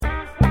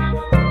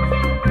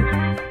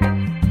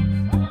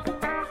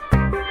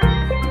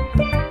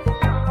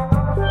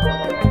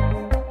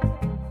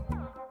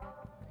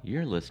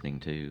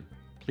listening to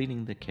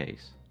Pleading the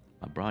Case,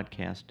 a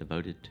broadcast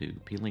devoted to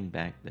peeling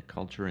back the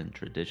culture and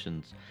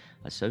traditions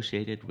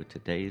associated with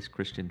today's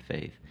Christian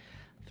faith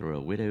through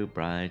a widow,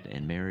 bride,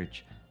 and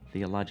marriage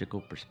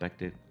theological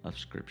perspective of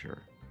Scripture.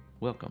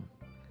 Welcome.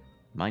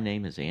 My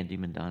name is Andy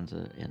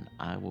Mendonza, and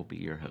I will be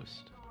your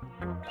host.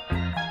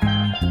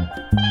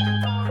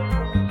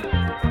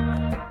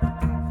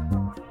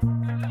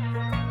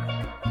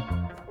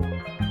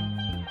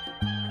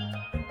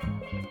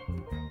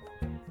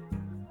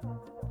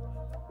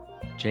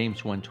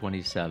 James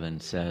 1:27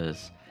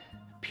 says,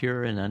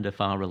 "Pure and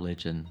undefiled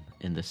religion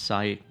in the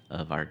sight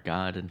of our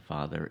God and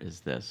Father is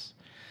this,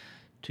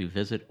 to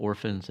visit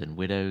orphans and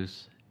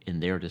widows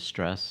in their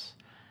distress,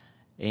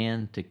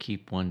 and to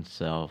keep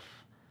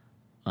oneself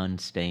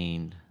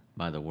unstained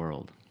by the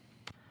world."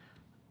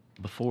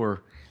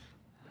 Before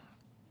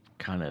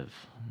kind of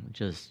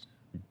just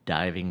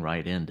diving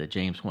right into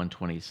James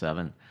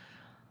 1:27,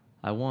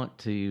 I want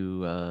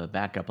to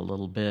back up a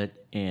little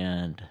bit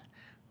and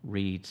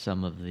read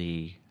some of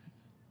the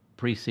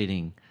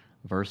preceding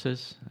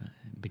verses,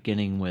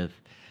 beginning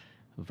with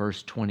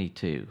verse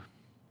 22.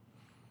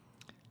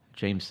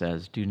 James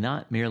says, "Do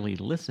not merely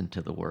listen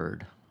to the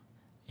word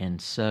and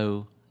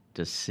so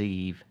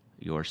deceive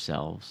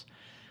yourselves.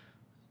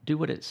 Do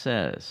what it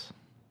says.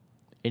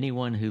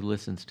 Anyone who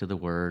listens to the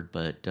word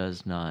but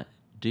does not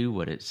do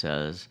what it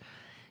says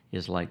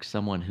is like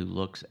someone who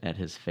looks at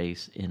his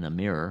face in a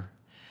mirror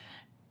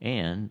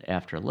and,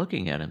 after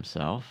looking at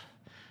himself,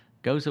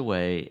 goes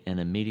away and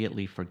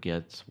immediately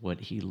forgets what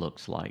he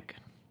looks like.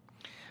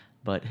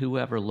 But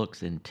whoever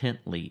looks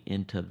intently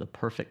into the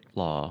perfect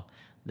law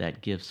that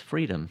gives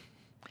freedom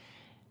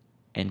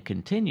and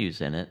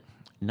continues in it,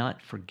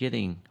 not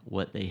forgetting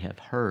what they have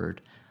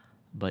heard,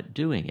 but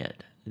doing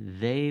it,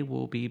 they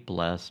will be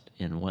blessed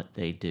in what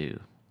they do.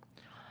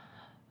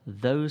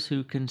 Those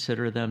who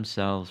consider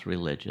themselves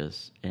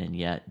religious and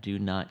yet do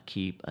not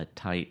keep a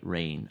tight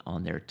rein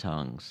on their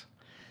tongues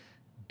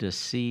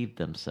deceive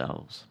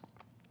themselves,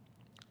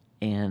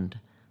 and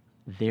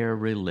their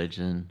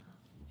religion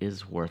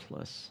is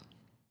worthless."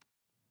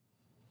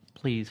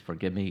 Please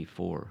forgive me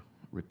for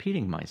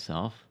repeating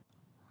myself,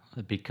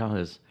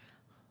 because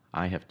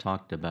I have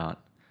talked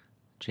about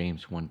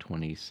James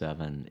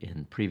 1:27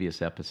 in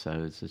previous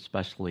episodes,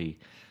 especially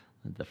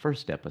the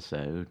first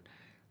episode,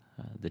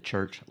 the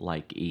church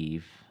like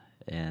Eve,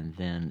 and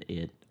then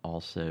it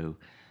also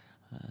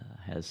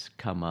has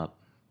come up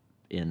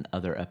in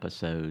other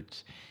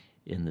episodes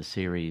in the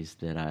series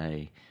that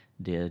I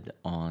did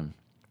on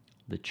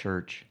the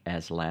church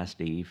as last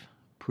Eve,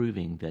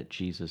 proving that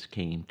Jesus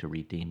came to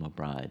redeem a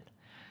bride.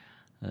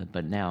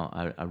 But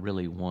now I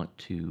really want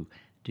to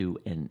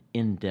do an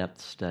in-depth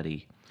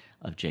study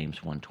of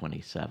James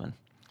 1:27,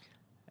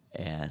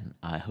 and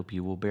I hope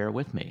you will bear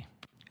with me.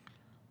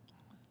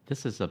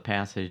 This is a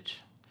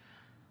passage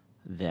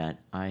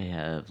that I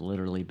have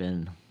literally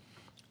been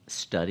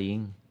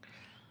studying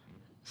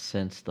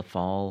since the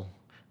fall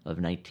of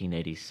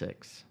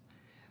 1986.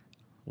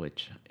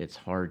 Which it's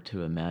hard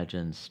to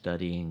imagine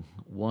studying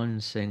one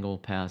single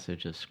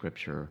passage of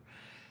Scripture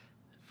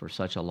for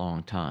such a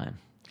long time.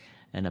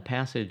 And a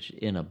passage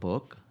in a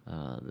book,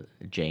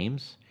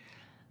 James,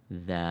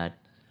 that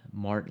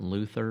Martin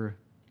Luther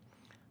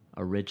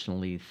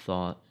originally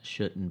thought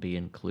shouldn't be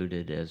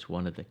included as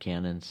one of the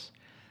canons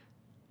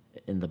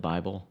in the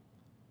Bible.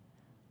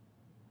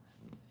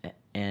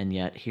 And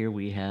yet here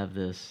we have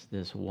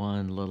this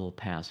one little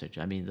passage.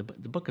 I mean, the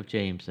book of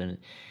James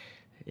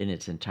in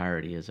its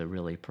entirety is a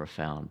really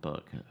profound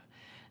book.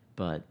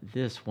 But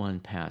this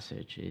one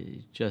passage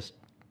is just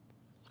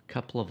a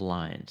couple of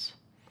lines.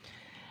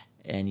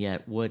 And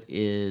yet what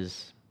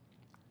is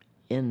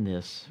in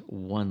this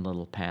one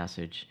little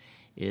passage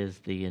is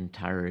the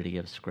entirety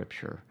of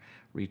Scripture,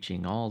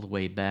 reaching all the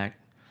way back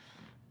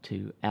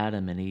to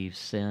Adam and Eve's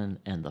sin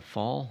and the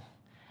fall,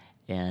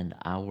 and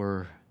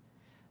our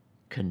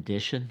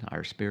condition,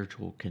 our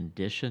spiritual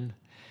condition,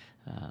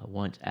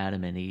 once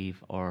Adam and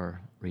Eve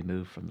are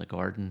removed from the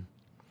garden,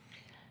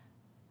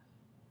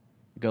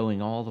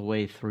 going all the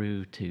way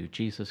through to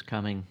Jesus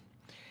coming,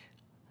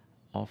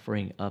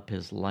 offering up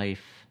his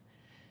life,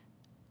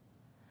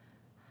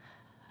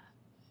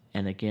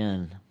 and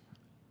again,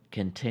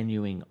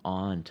 continuing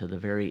on to the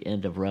very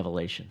end of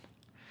Revelation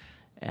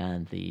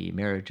and the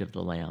marriage of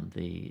the Lamb,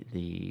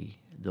 the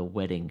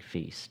wedding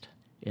feast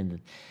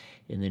in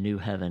the new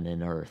heaven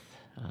and earth,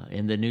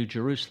 in the new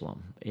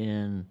Jerusalem,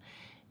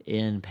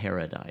 in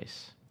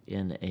paradise,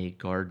 in a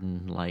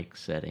garden-like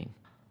setting.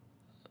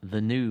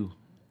 The new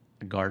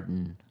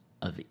Garden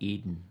of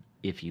Eden,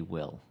 if you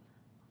will.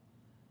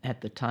 At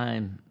the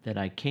time that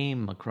I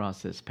came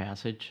across this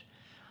passage,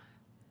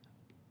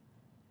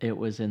 it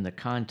was in the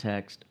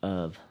context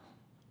of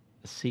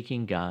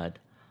seeking God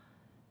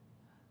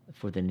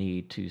for the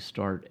need to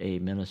start a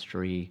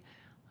ministry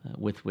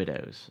with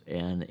widows.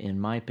 And in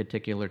my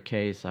particular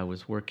case, I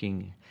was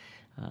working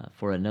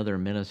for another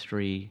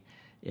ministry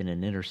in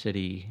an inner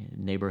city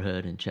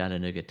neighborhood in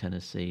Chattanooga,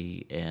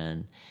 Tennessee,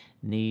 and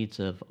needs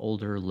of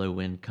older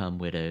low-income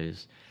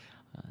widows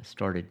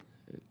started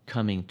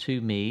coming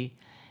to me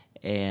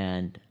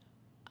And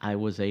I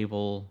was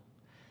able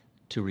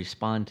to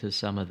respond to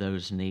some of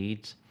those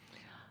needs.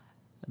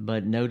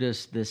 But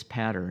notice this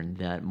pattern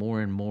that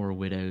more and more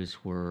widows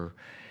were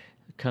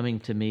coming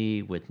to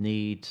me with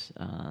needs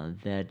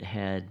that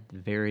had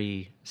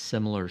very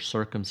similar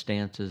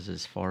circumstances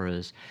as far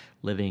as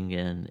living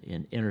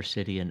in inner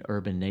city and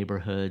urban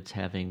neighborhoods,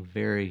 having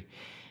very,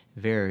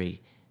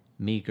 very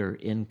meager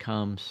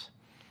incomes,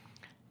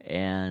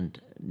 and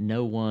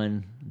no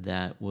one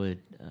that would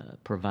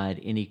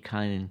provide any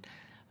kind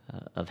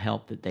of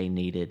help that they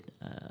needed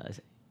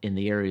in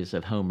the areas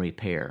of home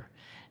repair.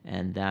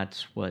 And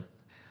that's what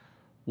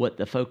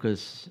the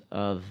focus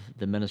of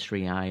the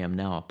ministry I am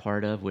now a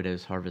part of,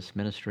 Widows Harvest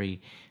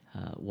Ministry.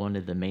 One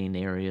of the main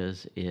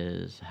areas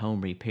is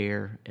home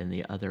repair, and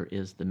the other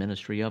is the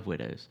ministry of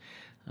widows,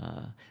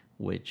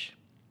 which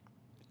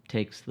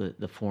takes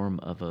the form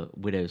of a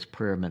widow's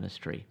prayer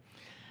ministry.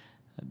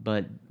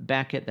 But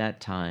back at that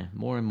time,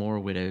 more and more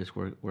widows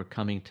were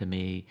coming to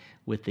me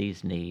with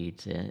these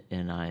needs,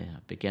 and I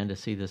began to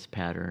see this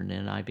pattern,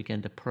 and I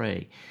began to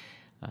pray.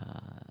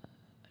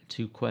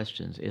 Two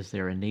questions: is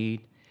there a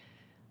need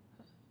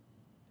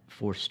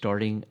for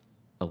starting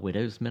a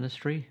widow's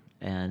ministry?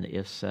 And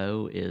if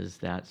so, is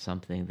that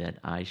something that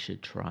I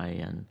should try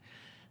and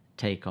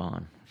take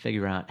on,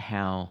 figure out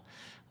how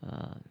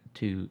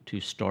to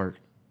start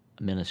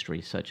a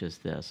ministry such as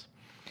this?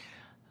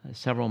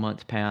 Several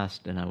months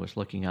passed, and I was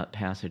looking up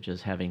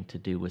passages having to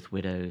do with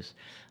widows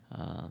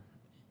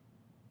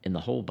in the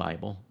whole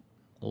Bible,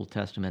 Old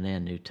Testament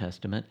and New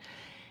Testament,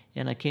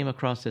 and I came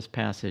across this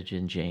passage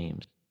in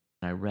James.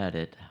 I read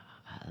it.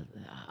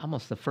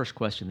 Almost the first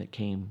question that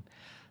came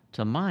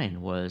to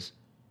mind was,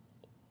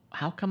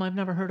 how come I've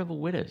never heard of a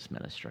widow's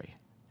ministry?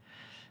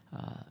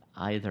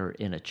 Either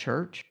in a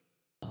church,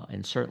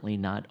 and certainly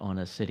not on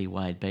a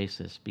citywide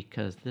basis,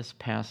 because this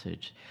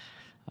passage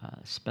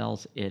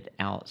spells it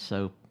out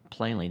so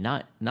plainly,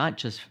 not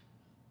just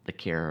the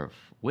care of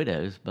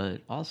widows,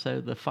 but also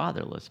the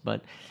fatherless.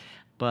 But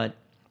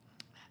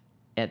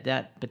at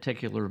that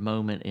particular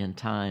moment in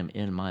time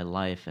in my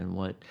life, and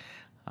what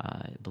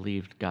I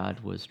believed God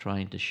was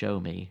trying to show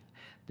me,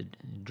 the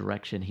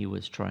direction he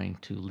was trying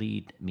to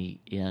lead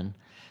me in,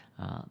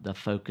 the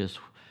focus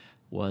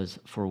was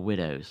for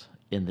widows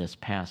in this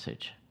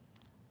passage.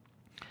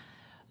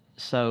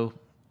 So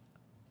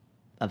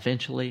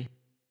eventually,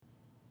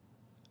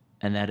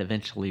 and that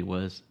eventually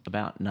was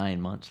about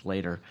 9 months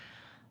later,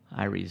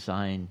 I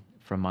resigned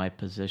from my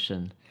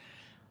position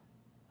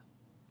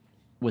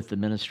with the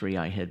ministry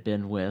I had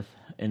been with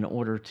in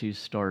order to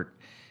start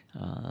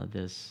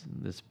this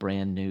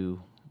brand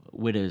new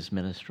widows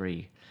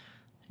ministry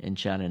in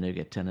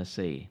Chattanooga,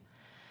 Tennessee.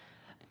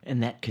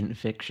 And that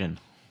conviction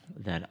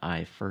that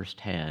I first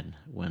had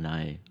when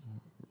I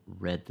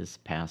read this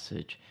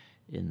passage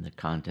in the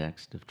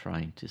context of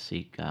trying to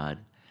seek God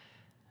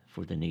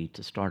for the need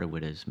to start a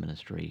widows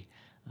ministry,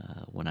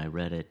 when I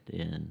read it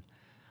in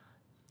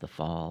the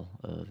fall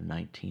of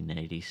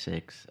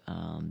 1986,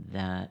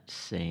 that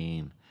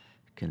same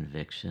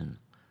conviction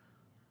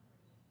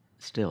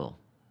still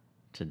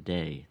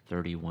today,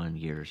 31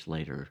 years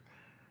later,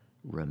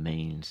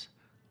 remains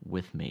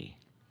with me.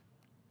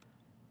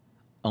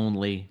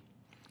 Only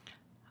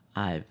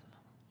I've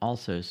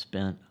also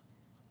spent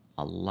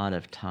a lot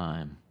of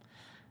time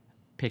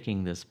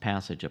picking this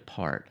passage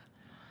apart,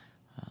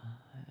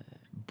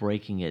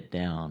 breaking it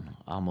down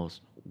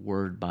almost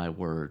word by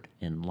word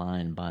and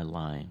line by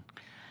line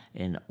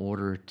in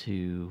order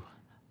to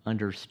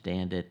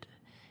understand it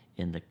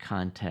in the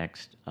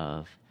context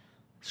of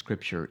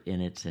Scripture in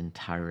its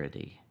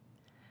entirety.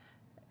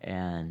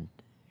 And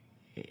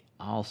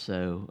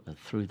also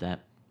through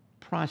that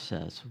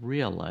process,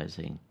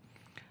 realizing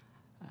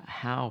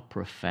how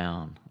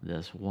profound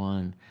this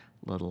one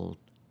little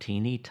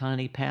teeny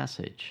tiny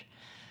passage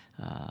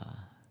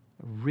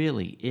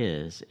really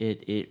is.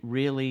 It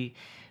really,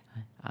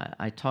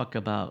 I talk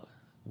about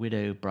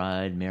widow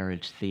bride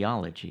marriage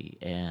theology,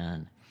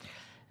 and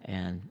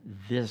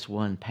this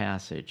one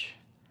passage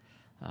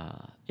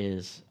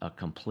is a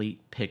complete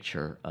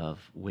picture of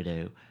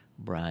widow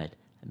bride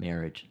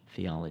marriage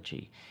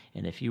theology.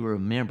 And if you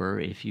remember,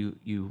 if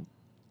you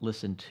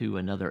listened to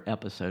another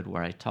episode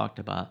where I talked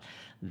about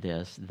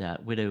this,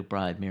 that widow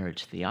bride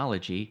marriage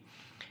theology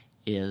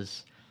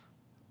is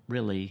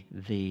really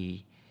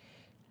the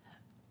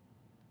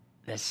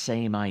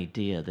same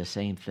idea, the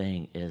same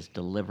thing as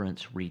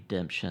deliverance,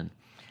 redemption,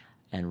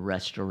 and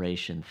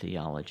restoration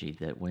theology,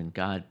 that when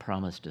God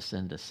promised to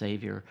send a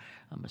Savior,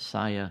 a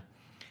Messiah,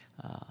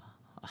 a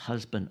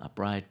husband, a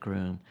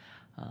bridegroom,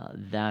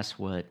 that's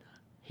what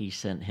he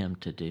sent him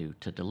to do,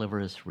 to deliver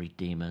us,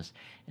 redeem us,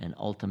 and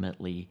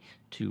ultimately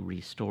to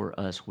restore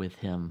us with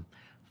him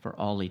for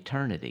all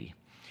eternity.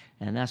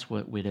 And that's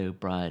what widow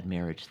bride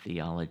marriage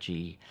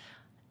theology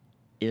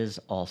is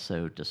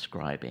also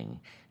describing.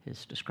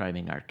 It's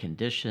describing our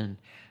condition,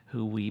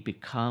 who we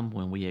become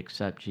when we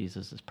accept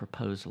Jesus'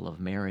 proposal of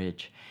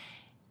marriage,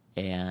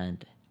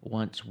 and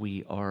once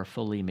we are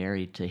fully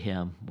married to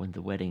him, when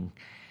the wedding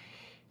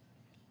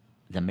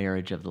the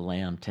marriage of the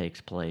Lamb takes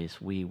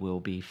place, we will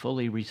be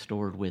fully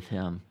restored with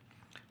him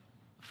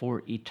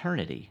for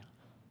eternity.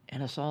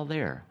 And it's all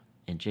there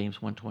in James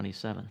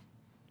 1:27.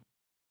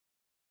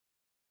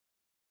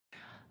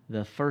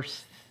 The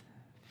first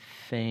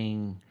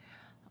thing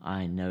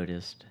I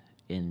noticed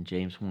in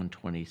James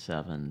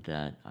 1:27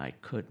 that I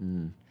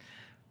couldn't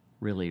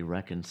really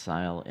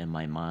reconcile in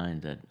my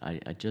mind, that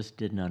I just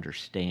didn't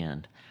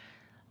understand,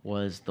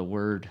 was the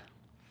word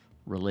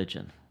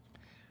religion.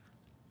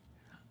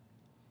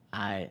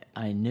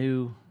 I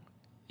knew,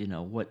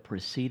 what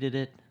preceded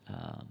it,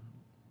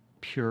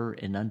 pure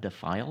and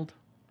undefiled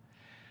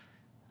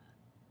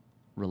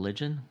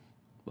religion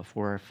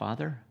before our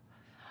Father.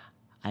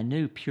 I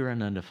knew pure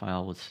and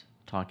undefiled was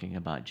talking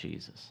about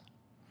Jesus.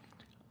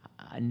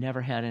 I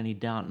never had any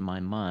doubt in my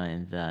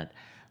mind that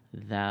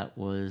that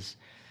was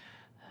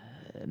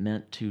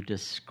meant to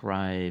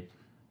describe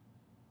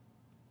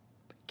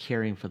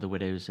caring for the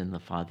widows and the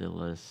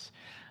fatherless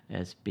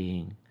as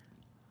being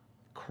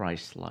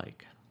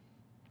Christ-like.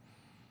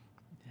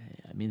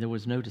 I mean, there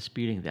was no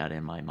disputing that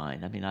in my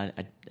mind. I mean, I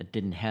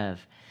didn't have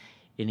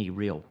any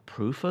real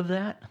proof of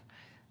that,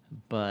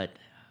 but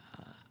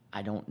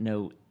I don't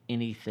know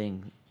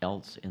anything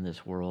else in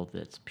this world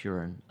that's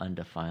pure and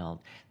undefiled,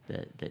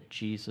 that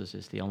Jesus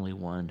is the only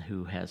one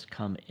who has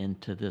come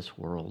into this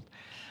world,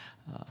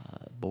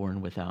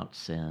 born without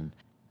sin,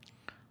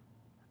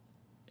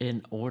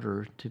 in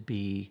order to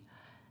be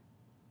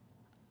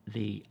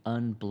the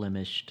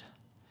unblemished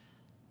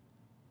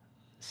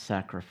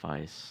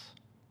sacrifice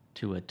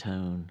to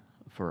atone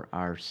for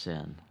our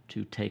sin,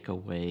 to take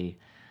away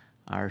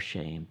our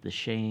shame, the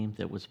shame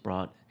that was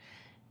brought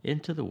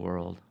into the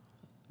world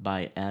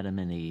by Adam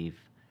and Eve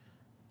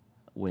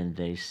when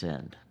they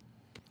sinned.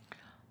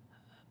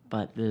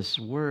 But this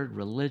word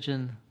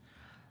religion,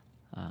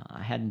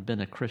 I hadn't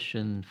been a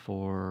Christian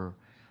for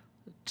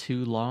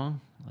too long,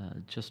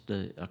 just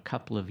a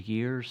couple of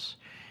years,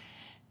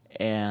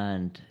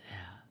 and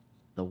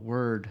the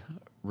word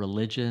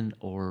religion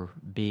or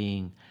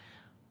being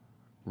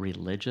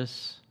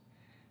religious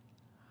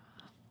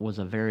was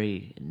a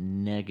very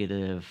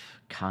negative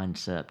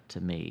concept to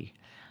me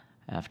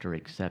after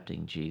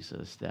accepting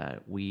Jesus,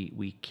 that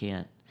we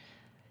can't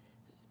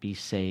be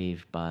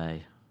saved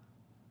by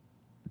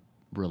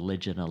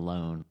religion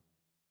alone.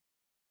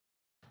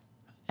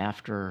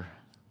 After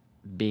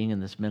being in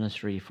this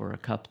ministry for a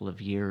couple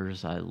of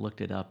years, I looked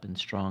it up in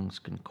Strong's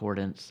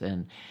Concordance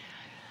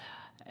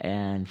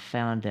and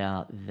found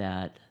out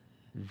that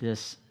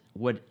this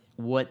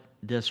what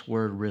this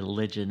word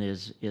religion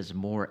is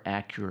more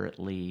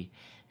accurately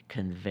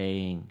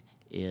conveying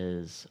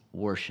is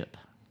worship.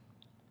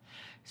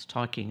 It's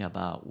talking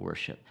about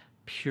worship,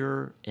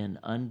 pure and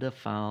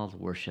undefiled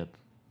worship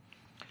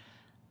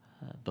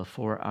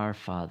before our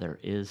Father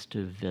is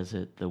to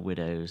visit the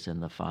widows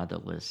and the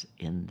fatherless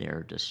in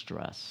their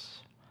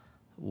distress.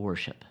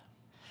 Worship.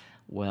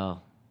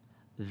 Well,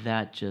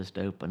 that just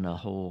opened a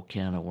whole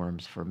can of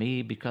worms for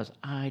me, because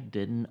I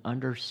didn't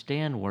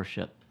understand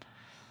worship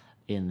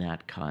in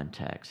that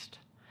context.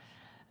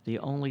 The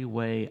only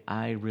way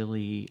I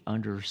really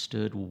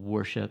understood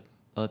worship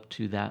up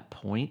to that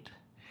point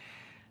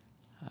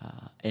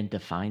and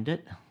defined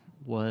it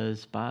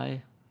was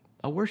by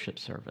a worship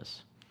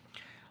service.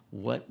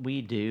 What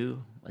we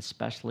do,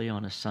 especially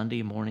on a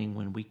Sunday morning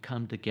when we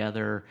come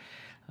together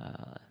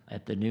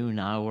at the noon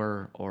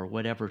hour or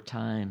whatever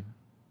time,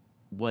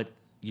 what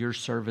your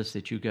service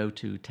that you go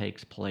to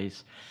takes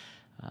place,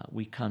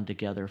 we come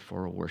together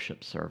for a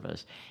worship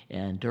service.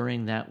 And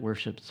during that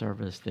worship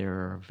service, there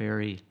are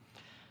very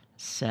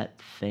set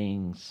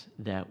things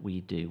that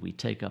we do. We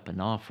take up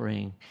an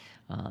offering,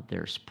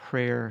 there's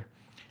prayer,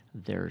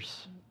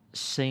 there's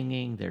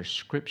singing, there's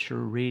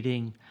scripture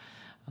reading,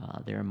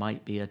 there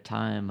might be a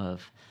time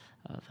of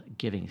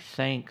giving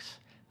thanks,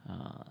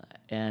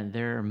 and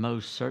there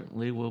most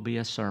certainly will be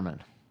a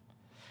sermon.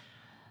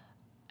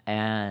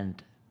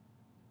 And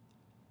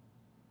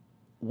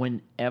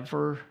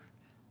whenever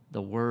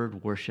the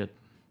word worship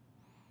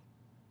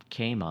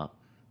came up,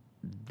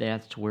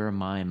 that's where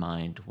my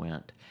mind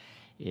went.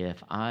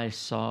 If I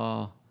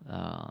saw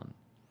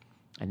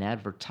an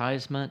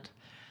advertisement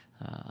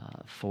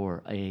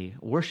for a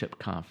worship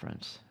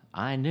conference,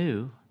 I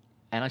knew,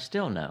 and I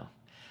still know,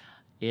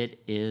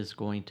 it is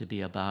going to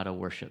be about a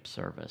worship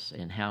service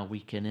and how we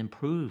can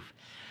improve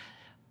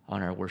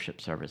on our worship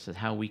services,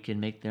 how we can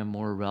make them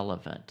more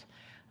relevant.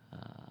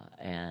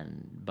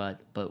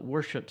 But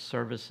worship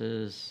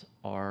services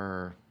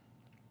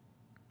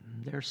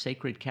they're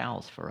sacred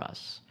cows for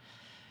us.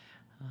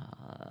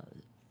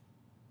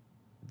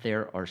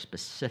 There are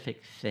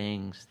specific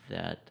things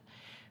that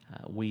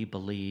we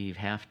believe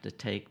have to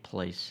take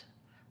place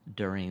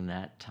during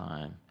that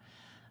time.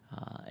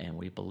 And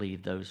we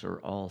believe those are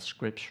all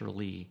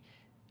scripturally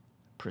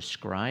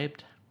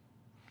prescribed.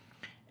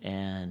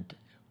 And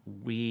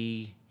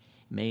we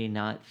may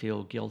not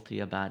feel guilty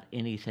about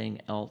anything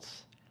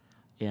else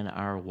in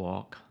our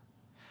walk,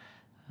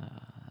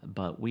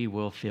 but we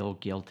will feel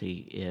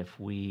guilty if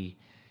we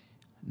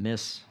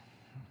miss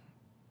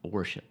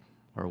worship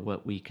or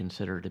what we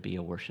consider to be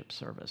a worship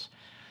service.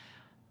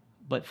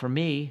 But for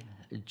me,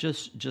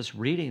 just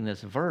reading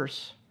this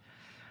verse,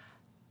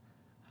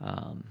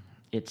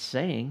 it's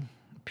saying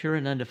pure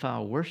and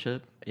undefiled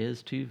worship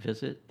is to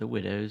visit the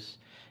widows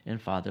and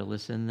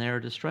fatherless in their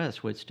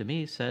distress, which to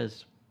me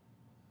says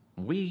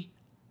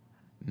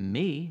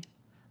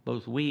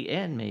both we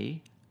and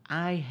me,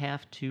 I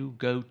have to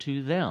go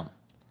to them.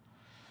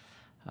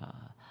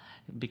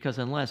 Because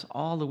unless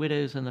all the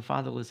widows and the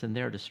fatherless in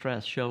their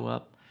distress show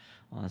up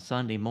on a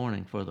Sunday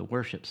morning for the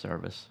worship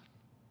service,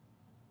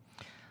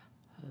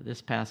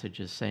 this passage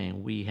is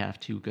saying we have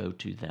to go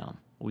to them.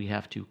 We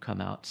have to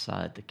come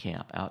outside the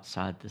camp,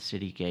 outside the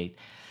city gate,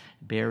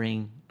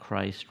 bearing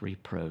Christ's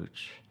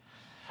reproach.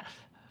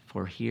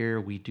 For here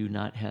we do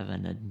not have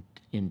an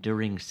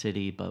enduring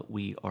city, but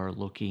we are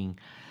looking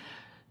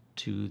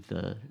to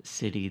the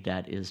city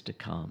that is to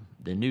come,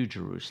 the New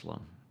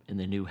Jerusalem, in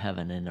the new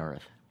heaven and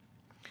earth.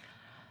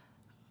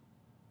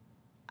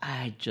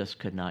 I just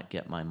could not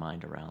get my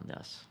mind around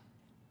this.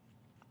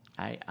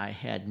 I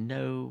had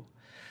no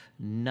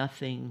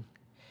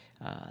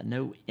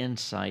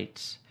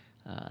insights,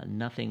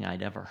 nothing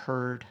I'd ever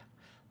heard,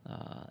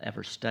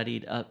 ever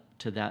studied up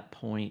to that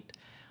point,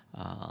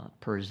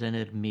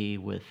 presented me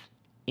with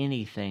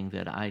anything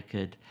that I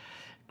could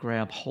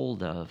grab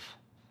hold of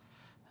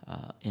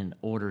in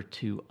order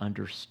to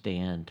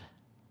understand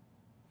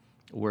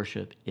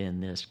worship in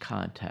this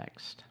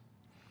context.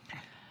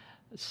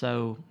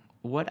 So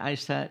what I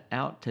set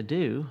out to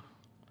do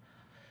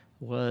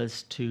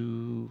was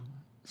to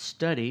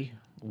study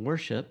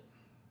worship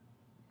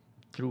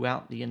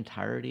throughout the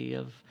entirety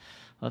of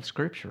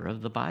Scripture,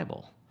 of the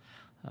Bible,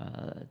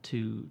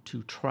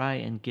 to try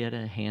and get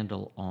a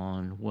handle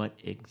on what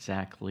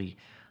exactly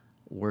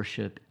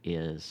worship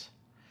is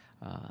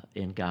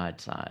in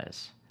God's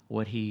eyes,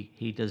 what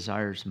He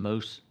desires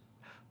most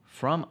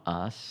from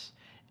us,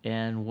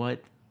 and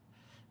what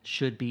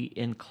should be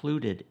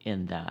included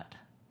in that.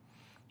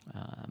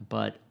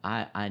 But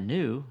I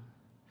knew,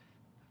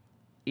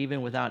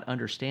 even without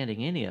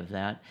understanding any of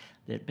that,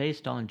 that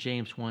based on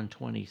James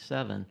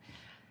 1:27,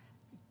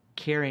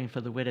 caring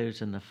for the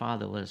widows and the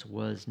fatherless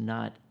was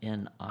not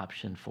an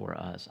option for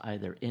us,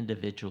 either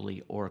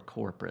individually or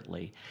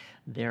corporately.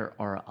 There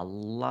are a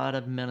lot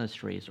of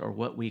ministries, or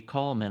what we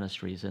call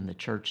ministries in the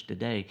church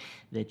today,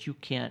 that you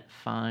can't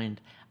find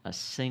a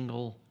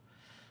single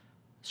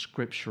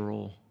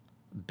scriptural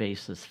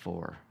basis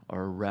for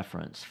or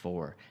reference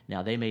for.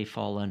 Now, they may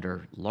fall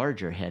under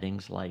larger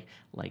headings like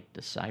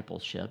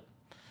discipleship,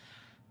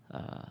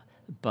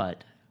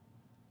 but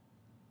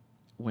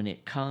when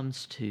it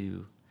comes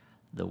to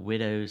the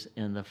widows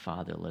and the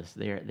fatherless,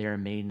 there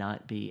may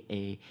not be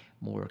a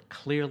more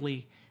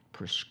clearly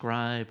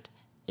prescribed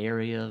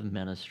area of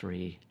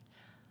ministry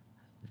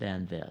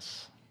than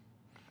this.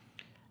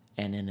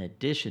 And in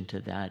addition to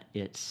that,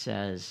 it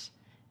says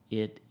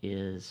it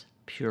is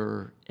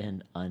pure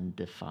and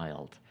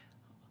undefiled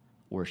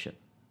worship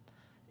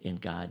in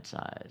God's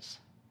eyes,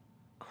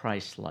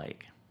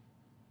 Christ-like.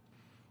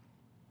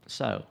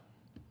 So,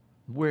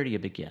 where do you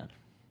begin?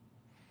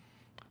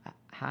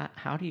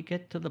 How do you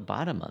get to the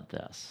bottom of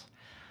this?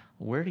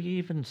 Where do you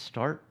even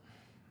start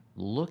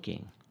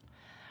looking?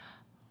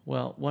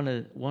 Well, one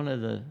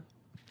of the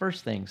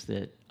first things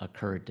that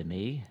occurred to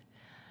me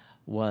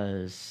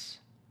was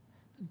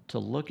to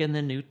look in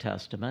the New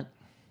Testament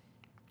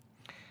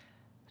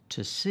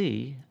to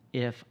see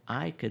if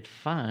I could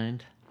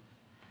find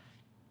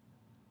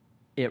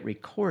it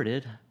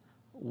recorded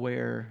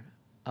where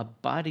a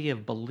body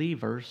of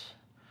believers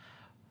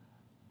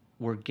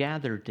were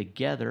gathered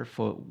together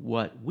for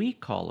what we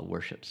call a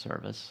worship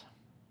service,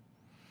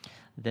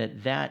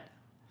 that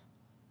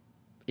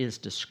is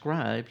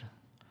described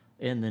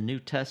in the New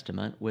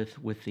Testament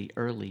with the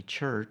early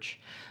church,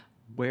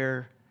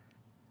 where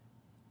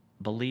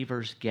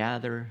believers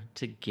gather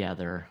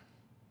together,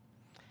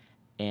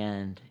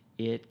 and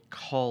it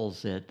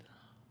calls it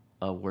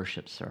a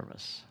worship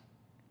service.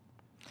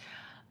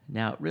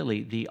 Now,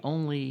 really, the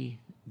only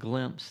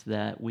glimpse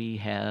that we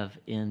have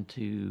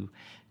into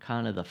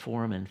kind of the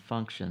form and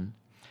function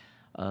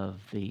of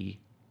the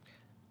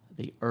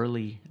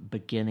early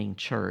beginning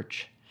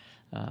church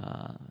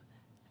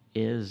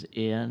is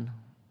in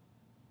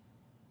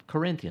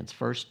Corinthians,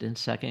 1st and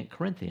 2nd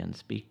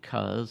Corinthians,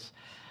 because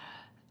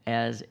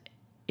as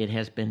it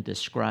has been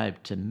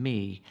described to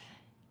me,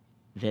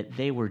 that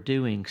they were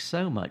doing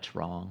so much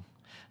wrong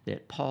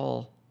that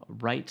Paul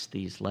writes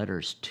these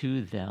letters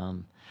to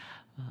them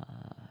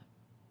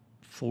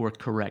for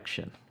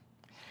correction.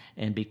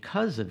 And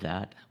because of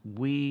that,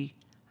 we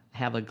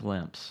have a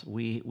glimpse.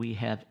 We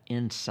have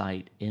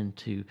insight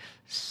into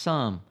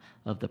some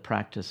of the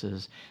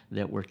practices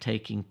that were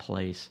taking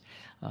place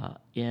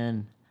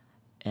in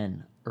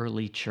an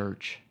early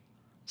church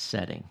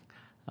setting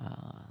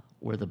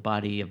where the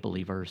body of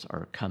believers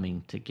are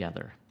coming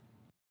together.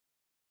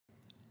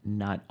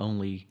 Not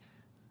only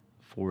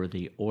for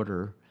the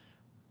order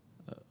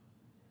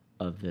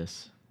of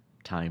this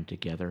time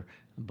together,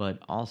 but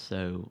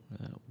also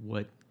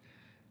what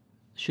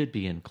should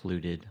be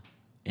included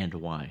and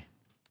why.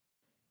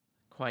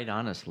 quite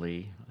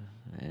honestly,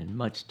 and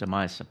much to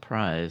my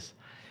surprise,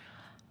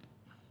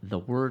 the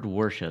word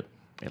worship,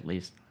 at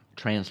least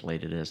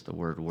translated as the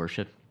word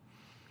worship,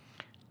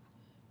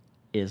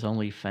 is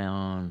only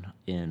found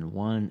in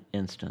one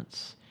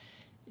instance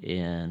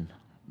in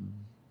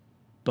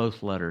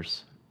both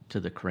letters to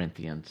the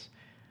Corinthians,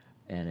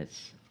 and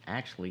it's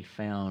actually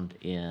found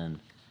in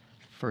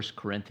 1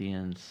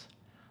 Corinthians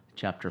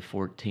chapter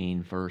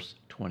 14, verse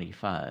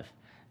 25.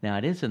 Now,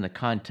 it is in the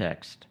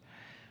context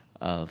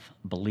of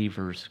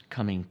believers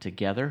coming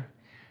together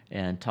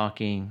and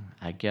talking.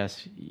 I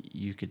guess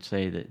you could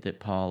say that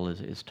Paul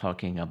is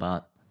talking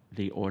about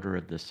the order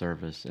of the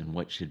service and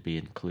what should be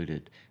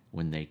included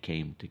when they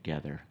came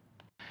together.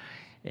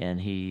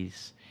 And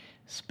he's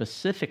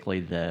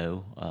specifically,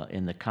 though,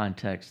 in the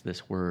context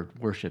this word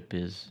worship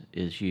is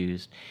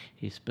used,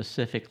 he's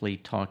specifically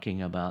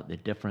talking about the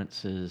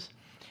differences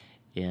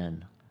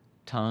in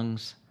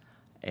tongues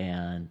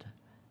and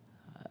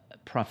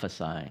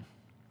prophesying.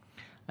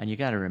 And you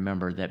got to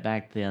remember that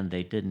back then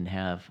they didn't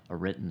have a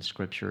written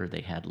scripture; they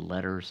had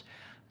letters.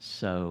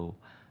 So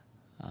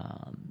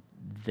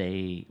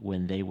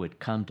when they would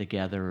come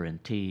together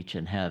and teach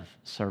and have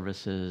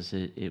services,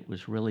 it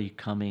was really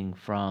coming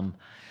from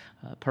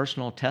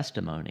personal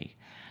testimony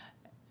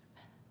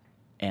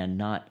and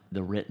not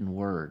the written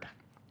word.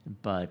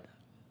 But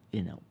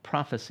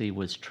prophecy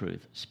was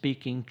truth,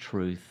 speaking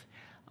truth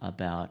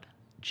about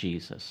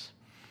Jesus,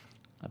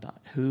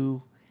 about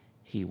who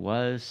he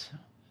was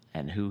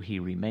and who he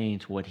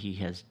remains, what he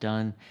has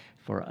done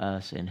for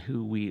us, and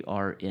who we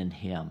are in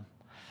him.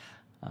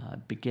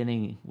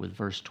 Beginning with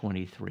verse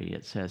 23,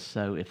 it says,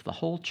 "So if the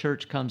whole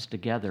church comes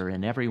together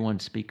and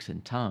everyone speaks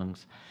in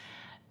tongues,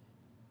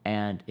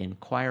 and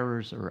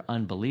inquirers or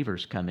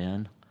unbelievers come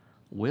in,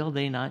 will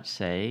they not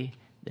say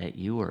that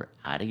you are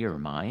out of your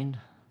mind?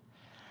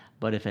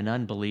 But if an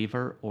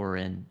unbeliever or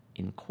an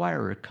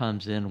inquirer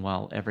comes in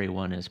while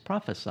everyone is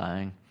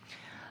prophesying,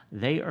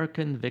 they are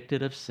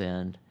convicted of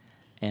sin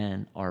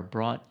and are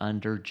brought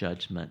under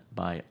judgment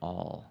by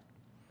all."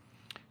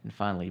 And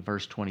finally,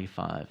 verse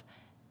 25,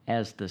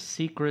 "As the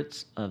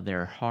secrets of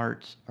their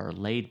hearts are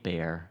laid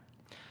bare,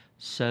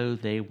 so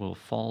they will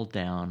fall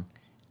down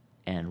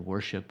and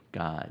worship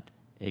God,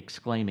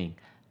 exclaiming,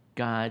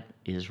 'God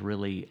is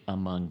really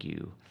among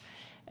you.'"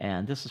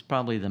 And this is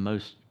probably the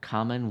most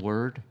common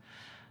word,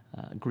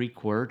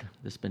 Greek word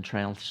that's been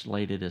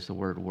translated as the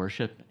word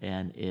worship,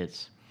 and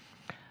it's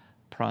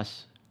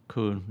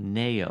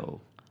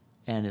proskuneo,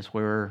 and it's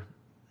where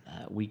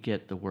we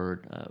get the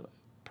word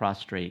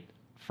prostrate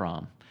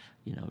from,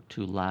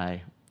 to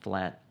lie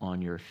flat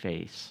on your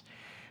face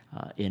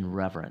in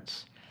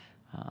reverence.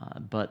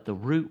 But the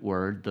root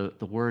word,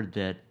 the word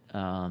that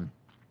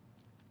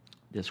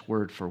this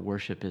word for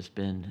worship has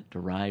been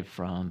derived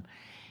from,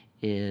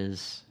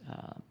 is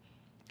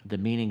the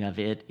meaning of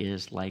it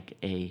is like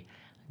a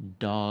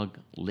dog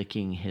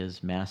licking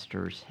his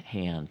master's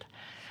hand.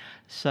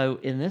 So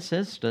in this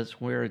instance,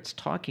 where it's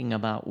talking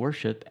about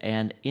worship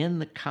and in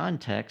the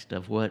context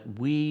of what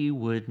we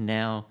would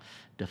now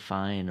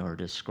define or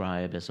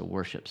describe as a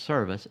worship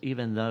service,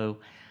 even though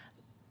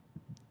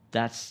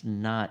that's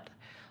not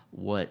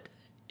what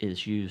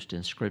is used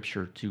in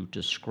Scripture to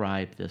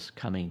describe this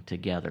coming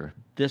together.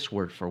 This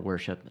word for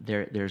worship,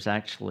 there's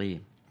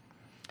actually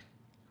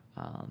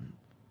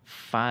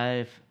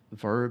 5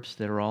 verbs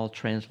that are all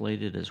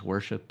translated as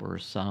worship, or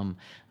some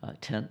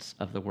tense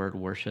of the word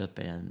worship,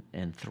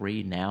 and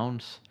 3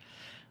 nouns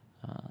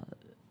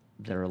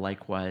that are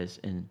likewise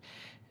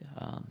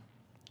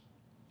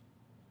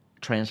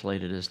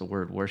translated as the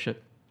word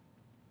worship.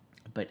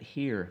 But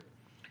here,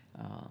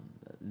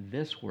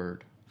 this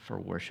word for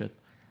worship,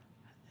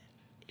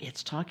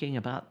 it's talking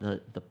about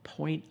the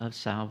point of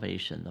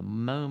salvation, the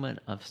moment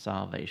of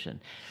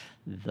salvation,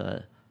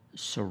 the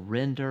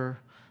surrender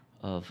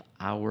of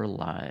our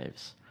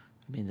lives.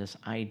 I mean, this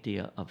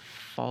idea of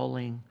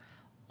falling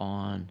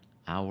on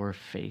our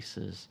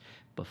faces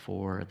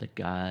before the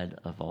God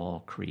of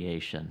all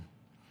creation,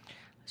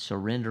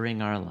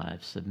 surrendering our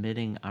lives,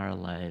 submitting our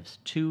lives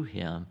to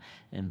him,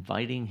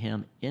 inviting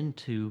him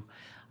into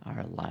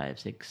our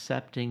lives,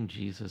 accepting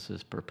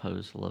Jesus'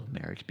 proposal of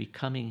marriage,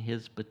 becoming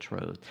his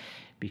betrothed,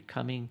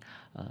 becoming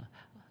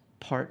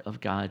part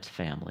of God's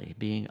family,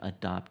 being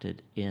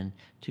adopted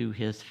into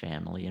his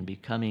family, and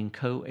becoming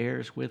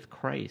co-heirs with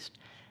Christ.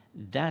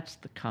 That's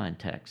the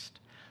context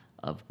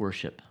of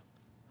worship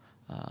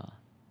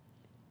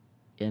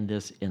in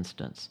this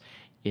instance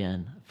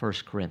in 1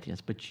 Corinthians.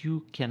 But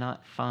you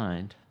cannot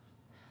find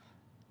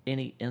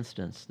any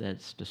instance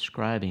that's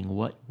describing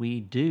what we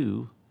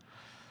do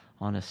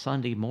on a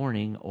Sunday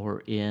morning,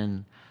 or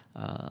in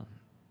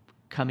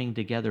coming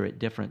together at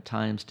different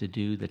times to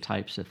do the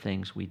types of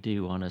things we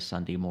do on a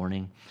Sunday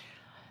morning,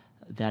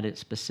 that it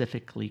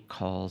specifically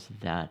calls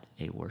that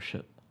a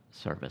worship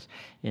service.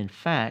 In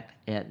fact,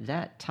 at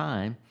that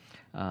time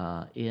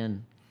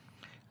in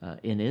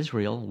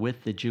Israel,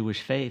 with the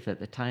Jewish faith at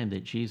the time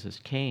that Jesus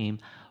came,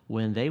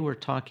 when they were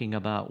talking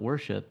about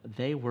worship,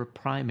 they were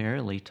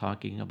primarily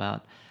talking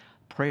about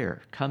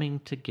prayer, coming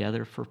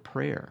together for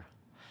prayer.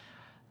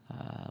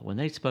 When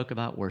they spoke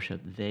about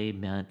worship, they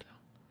meant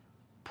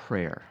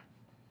prayer.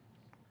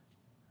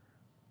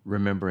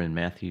 Remember in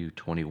Matthew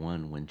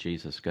 21 when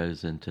Jesus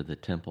goes into the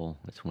temple,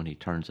 that's when he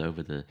turns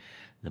over the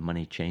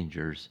money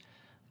changers'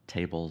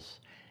 tables.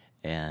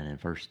 And in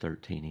verse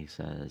 13 he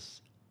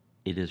says,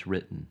 "It is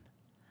written,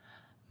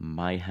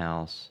 my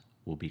house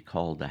will be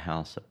called the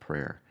house of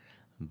prayer,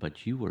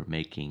 but you are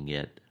making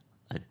it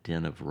a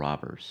den of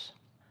robbers."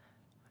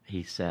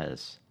 He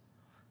says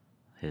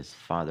his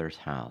Father's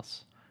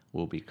house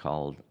will be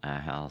called a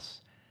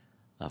house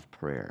of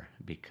prayer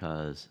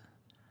because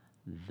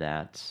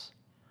that's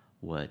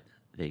what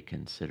they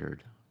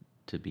considered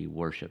to be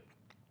worship.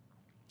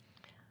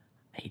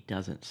 He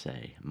doesn't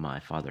say, my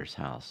Father's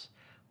house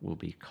will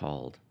be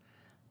called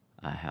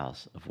a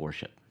house of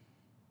worship.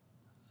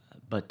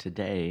 But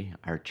today,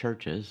 our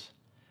churches,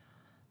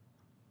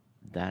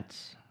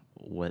 that's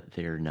what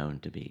they're known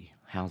to be,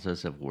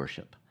 houses of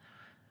worship,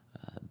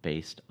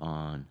 based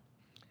on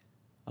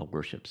a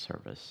worship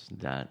service,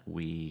 that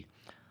we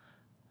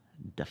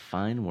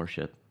define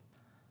worship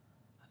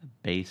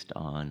based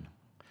on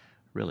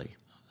really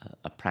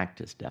a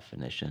practice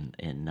definition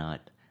and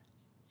not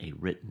a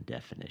written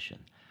definition.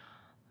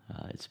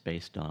 It's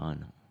based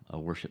on a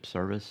worship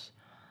service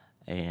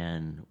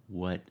and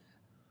what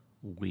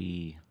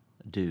we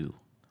do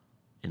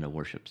in a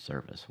worship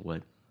service,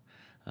 what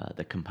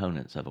the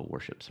components of a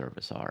worship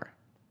service are.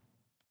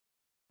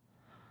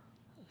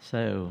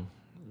 So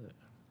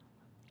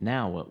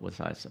now what was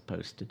I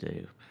supposed to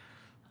do?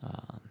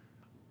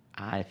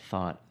 I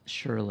thought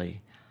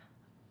surely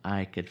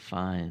I could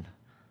find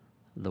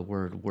the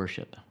word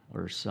worship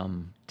or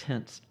some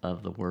tense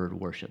of the word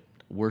worship,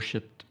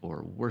 worshipped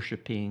or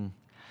worshiping,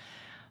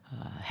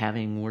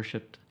 having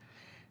worshiped,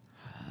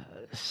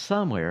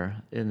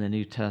 somewhere in the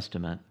New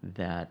Testament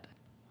that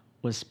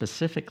was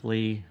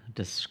specifically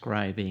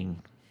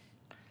describing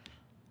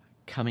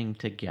coming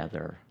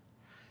together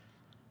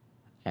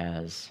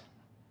as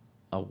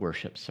a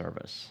worship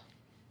service.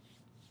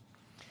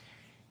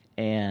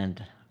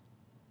 And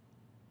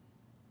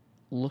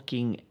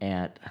looking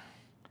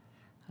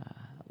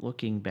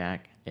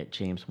back at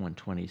James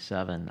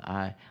 1:27,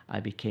 I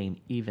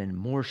became even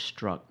more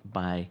struck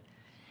by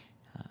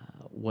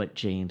what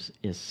James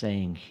is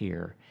saying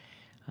here.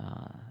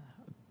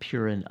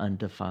 Pure and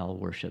undefiled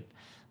worship.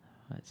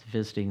 It's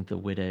visiting the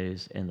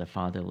widows and the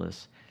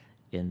fatherless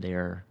in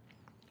their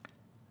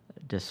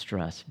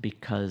distress,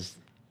 because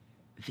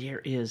there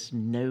is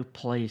no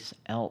place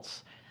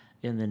else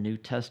in the New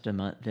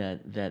Testament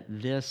that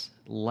this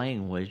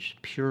language,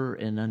 pure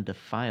and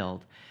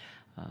undefiled,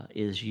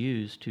 is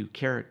used to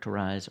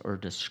characterize or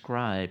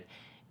describe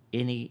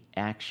any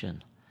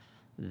action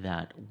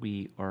that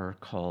we are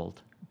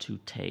called to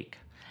take.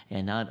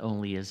 And not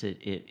only is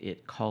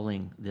it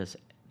calling this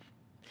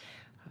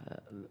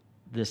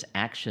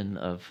action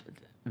of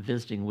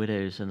visiting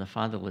widows and the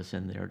fatherless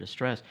in their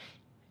distress,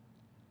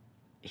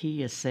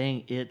 he is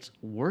saying it's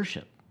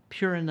worship,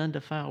 pure and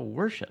undefiled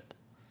worship.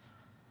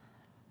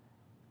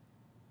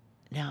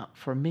 Now,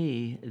 for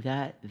me,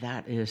 that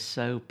is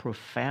so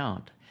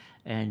profound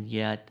and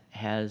yet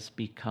has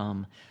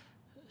become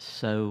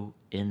so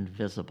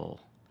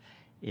invisible.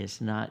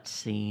 It's not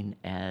seen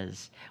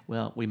as,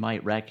 well, we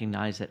might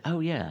recognize that, oh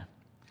yeah,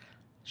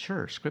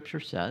 sure, Scripture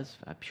says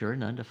a pure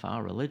and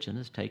undefiled religion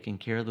is taking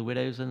care of the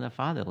widows and the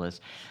fatherless,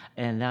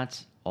 and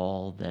that's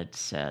all that's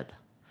said.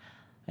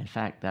 In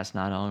fact, that's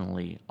not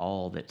only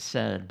all that's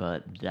said,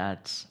 but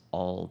that's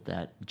all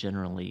that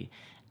generally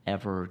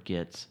ever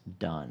gets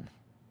done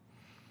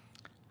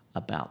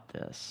about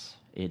this.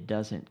 It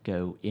doesn't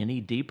go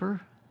any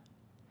deeper.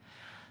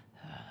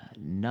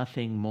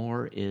 Nothing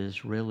more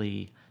is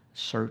really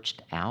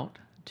searched out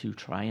to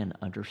try and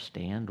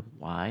understand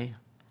why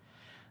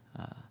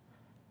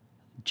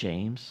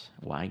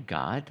why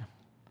God,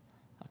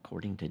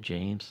 according to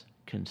James,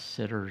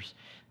 considers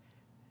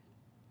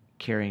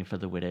caring for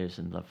the widows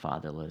and the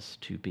fatherless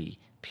to be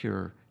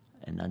pure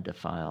and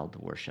undefiled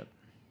worship.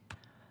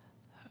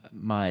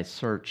 My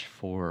search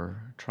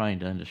for trying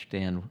to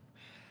understand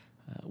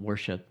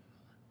worship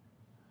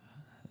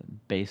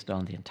based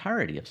on the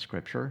entirety of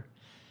Scripture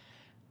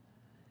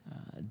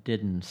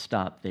didn't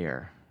stop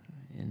there.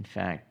 In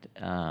fact,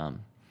 I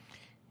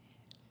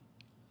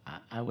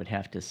would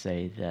have to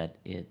say that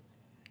it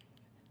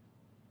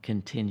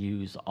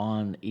continues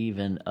on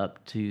even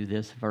up to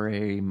this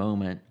very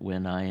moment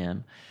when I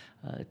am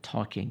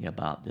talking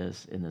about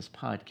this in this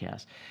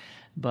podcast.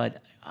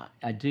 But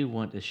I do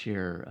want to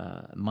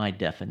share my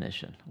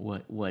definition,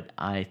 what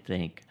I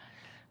think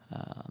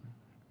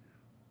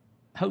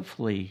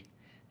hopefully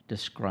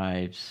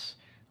describes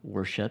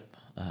worship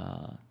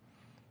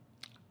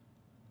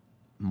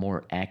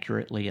more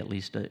accurately, at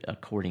least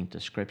according to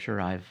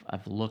Scripture.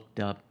 I've looked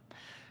up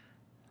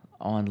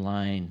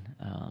online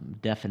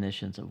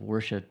definitions of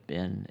worship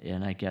in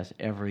I guess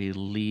every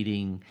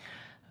leading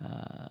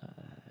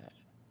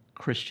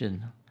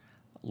Christian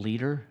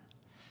leader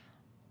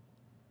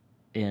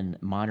in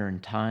modern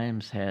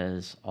times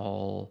have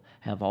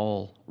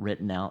all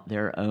written out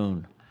their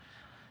own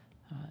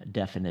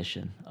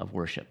definition of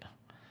worship.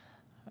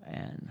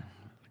 And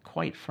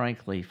quite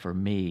frankly, for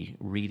me,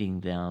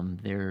 reading them,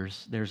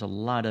 there's a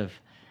lot of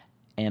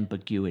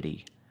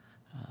ambiguity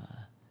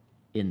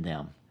in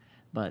them.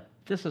 But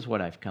this is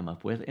what I've come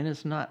up with, and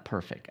it's not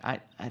perfect. I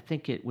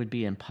think it would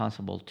be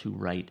impossible to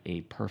write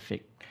a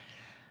perfect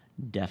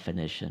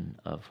definition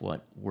of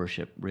what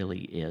worship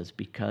really is,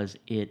 because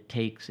it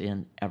takes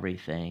in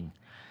everything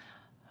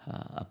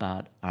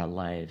about our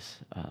lives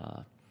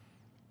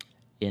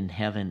in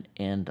heaven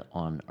and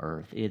on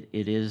earth. It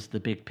is the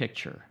big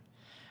picture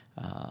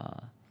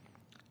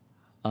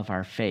of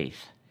our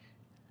faith.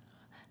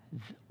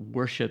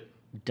 Worship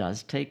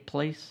does take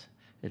place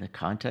in the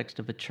context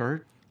of a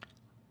church,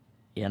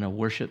 in a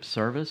worship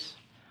service,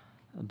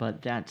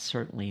 but that's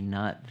certainly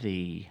not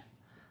the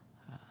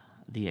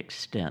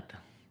extent,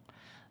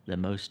 the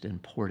most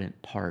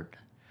important part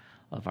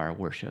of our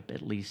worship,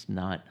 at least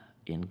not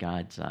in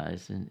God's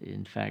eyes. And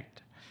in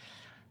fact,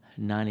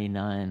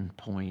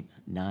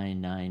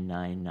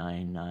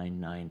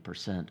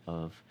 99.99999%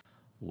 of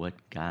what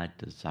God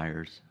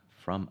desires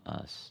from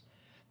us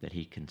that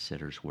he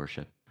considers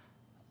worship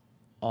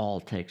all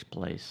takes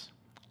place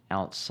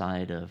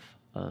outside of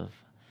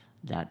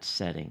that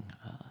setting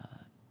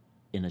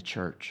in a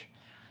church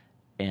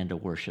and a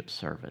worship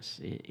service.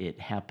 It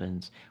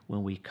happens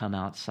when we come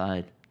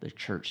outside the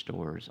church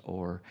doors,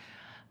 or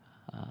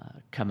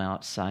come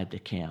outside the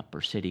camp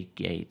or city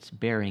gates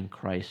bearing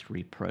Christ's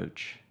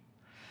reproach.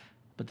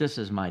 But this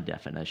is my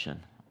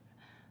definition.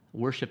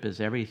 Worship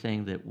is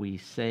everything that we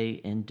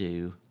say and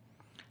do,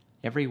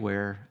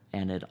 everywhere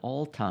and at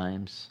all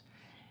times,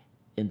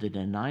 in the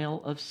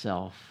denial of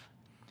self,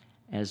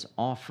 as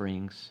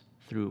offerings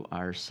through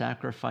our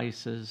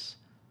sacrifices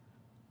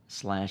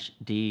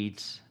 /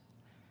 deeds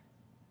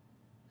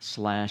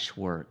 /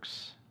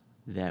 works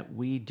that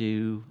we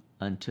do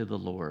unto the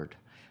Lord,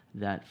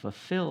 that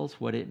fulfills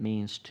what it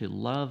means to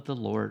love the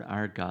Lord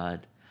our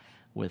God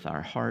with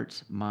our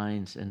hearts,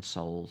 minds, and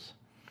souls,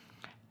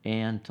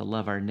 and to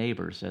love our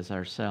neighbors as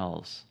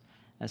ourselves,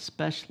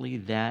 especially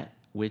that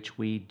which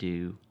we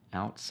do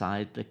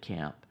outside the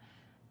camp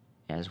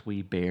as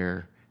we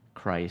bear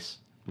Christ's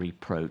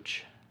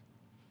reproach.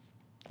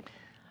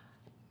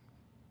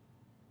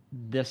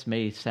 This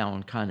may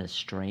sound kind of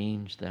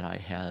strange that I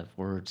have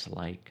words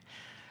like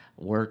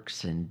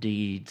works and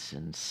deeds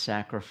and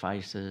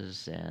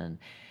sacrifices, and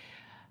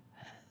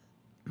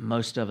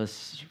most of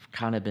us have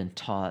kind of been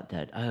taught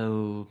that,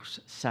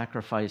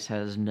 sacrifice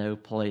has no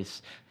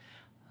place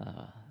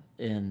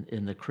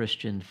in the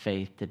Christian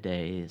faith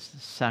today.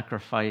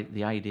 Sacrifice,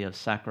 the idea of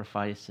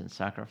sacrifice and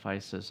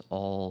sacrifices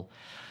all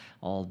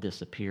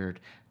disappeared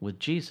with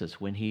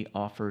Jesus when he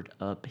offered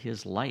up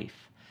his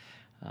life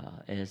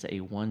as a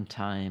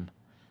one-time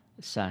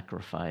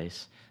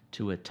sacrifice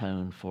to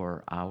atone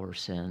for our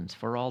sins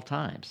for all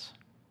times,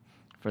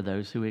 for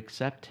those who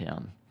accept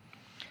him.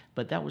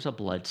 But that was a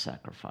blood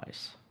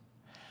sacrifice.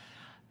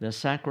 The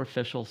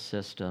sacrificial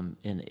system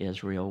in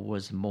Israel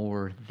was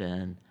more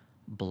than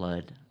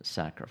blood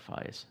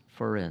sacrifice.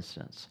 For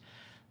instance,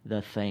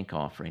 the thank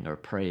offering or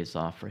praise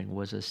offering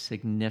was a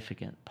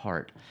significant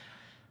part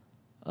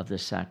of the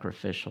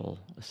sacrificial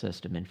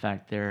system. In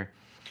fact, there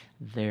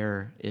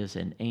is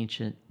an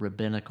ancient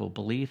rabbinical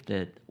belief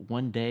that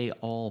one day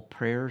all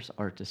prayers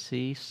are to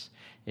cease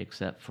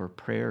except for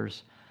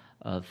prayers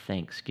of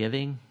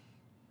thanksgiving,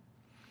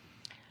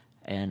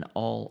 and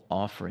all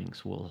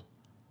offerings will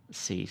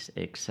cease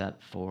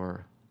except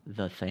for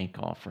the thank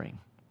offering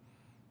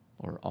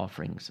or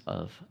offerings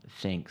of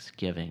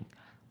thanksgiving.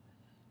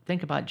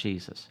 Think about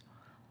Jesus.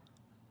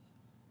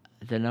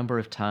 The number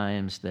of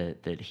times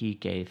that he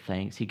gave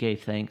thanks. He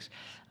gave thanks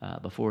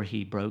before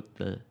he broke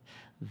the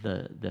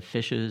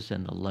fishes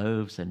and the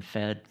loaves and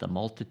fed the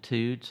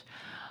multitudes.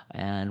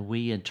 And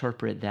we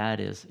interpret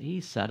that as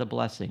he said a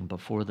blessing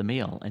before the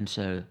meal. And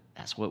so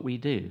that's what we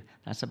do.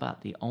 That's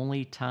about the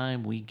only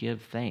time we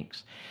give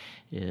thanks,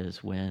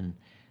 is when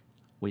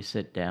we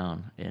sit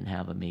down and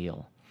have a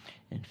meal.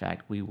 In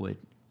fact, we would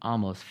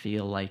almost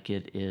feel like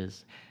it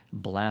is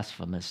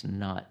blasphemous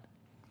not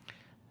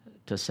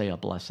to say a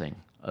blessing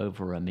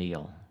over a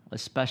meal,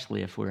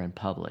 especially if we're in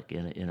public,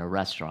 in a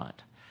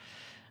restaurant.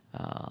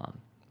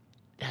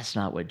 That's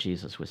not what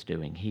Jesus was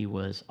doing. He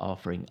was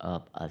offering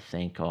up a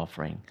thank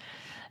offering.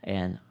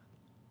 And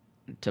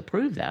to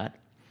prove that,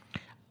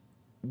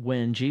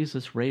 when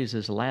Jesus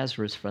raises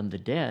Lazarus from the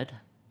dead,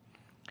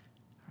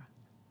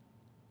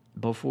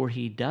 before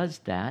he does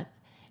that,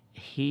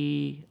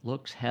 he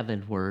looks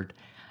heavenward,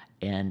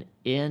 and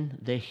in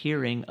the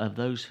hearing of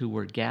those who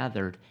were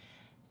gathered,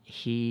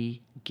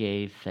 he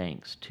gave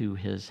thanks to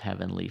his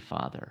heavenly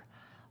Father.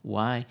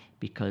 Why?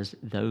 Because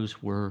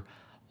those were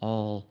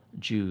all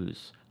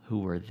Jews who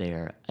were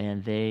there,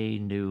 and they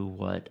knew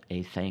what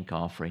a thank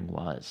offering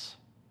was.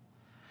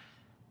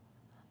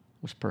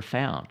 It was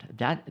profound.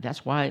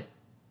 That's why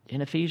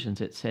in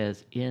Ephesians it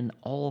says, in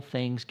all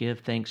things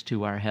give thanks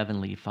to our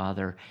heavenly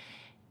Father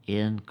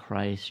in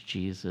Christ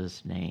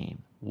Jesus'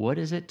 name. What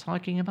is it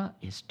talking about?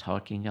 It's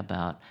talking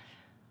about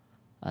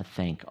a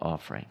thank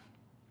offering,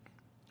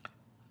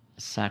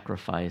 a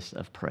sacrifice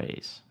of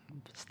praise.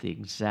 It's the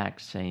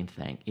exact same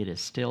thing. It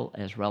is still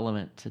as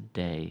relevant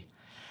today,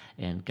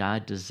 and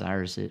God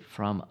desires it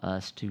from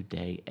us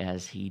today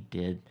as he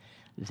did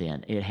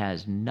then. It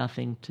has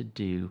nothing to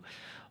do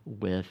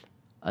with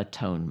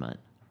atonement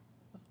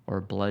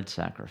or blood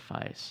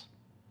sacrifice.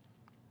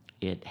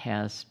 It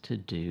has to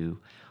do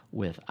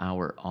with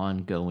our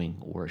ongoing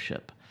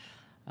worship.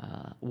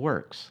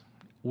 Works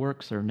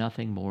are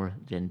nothing more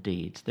than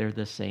deeds. They're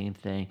the same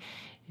thing.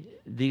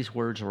 These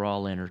words are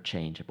all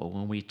interchangeable.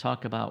 When we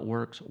talk about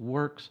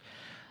works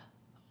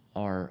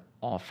are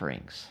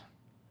offerings.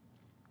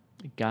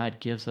 God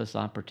gives us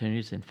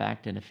opportunities. In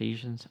fact, in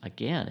Ephesians,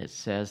 again, it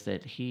says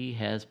that he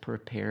has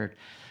prepared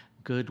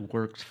good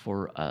works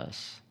for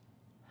us,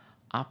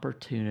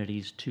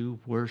 opportunities to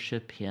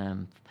worship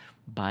him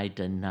by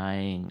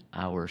denying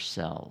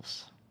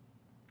ourselves.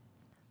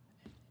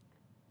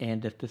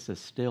 And if this is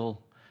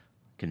still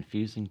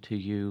confusing to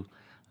you,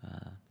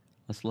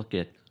 let's look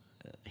at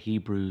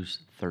Hebrews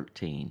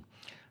 13.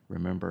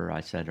 Remember,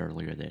 I said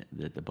earlier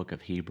that the book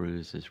of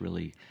Hebrews is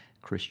really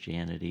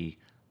Christianity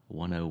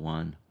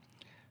 101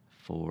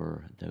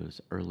 for those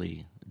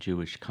early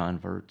Jewish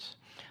converts,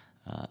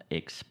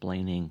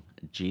 explaining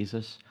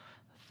Jesus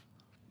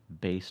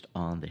based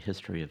on the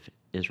history of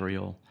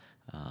Israel,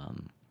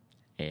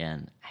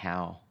 and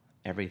how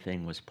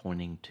everything was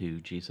pointing to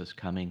Jesus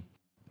coming,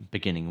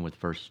 beginning with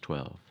verse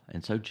 12.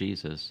 And so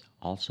Jesus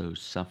also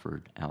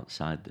suffered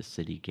outside the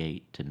city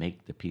gate to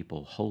make the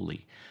people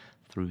holy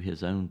through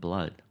his own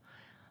blood.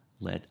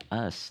 Let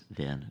us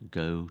then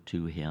go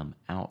to him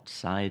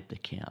outside the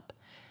camp,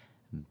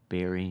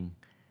 bearing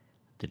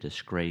the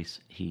disgrace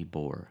he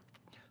bore.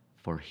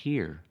 For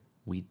here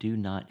we do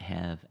not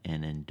have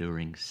an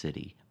enduring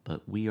city,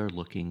 but we are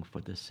looking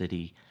for the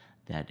city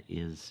that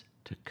is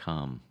to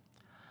come.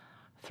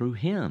 Through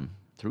him,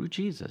 through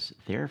Jesus,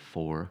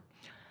 therefore,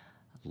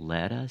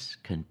 let us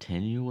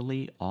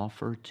continually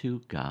offer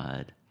to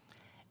God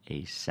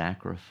a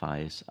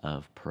sacrifice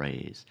of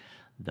praise,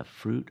 the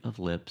fruit of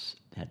lips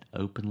that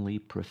openly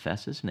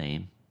profess his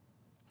name,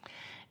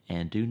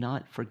 and do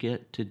not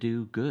forget to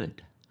do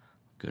good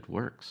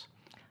works,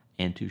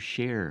 and to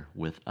share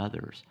with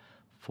others,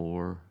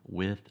 for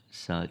with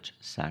such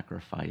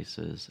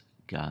sacrifices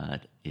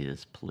God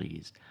is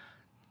pleased.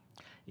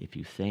 If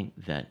you think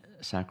that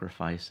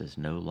sacrifice is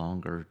no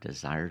longer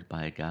desired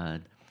by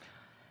God,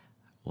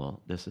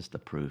 well, this is the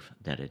proof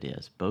that it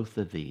is. Both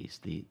of these,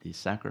 the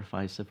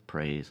sacrifice of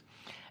praise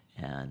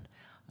and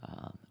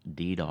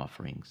deed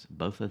offerings,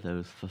 both of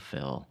those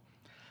fulfill.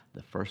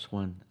 The first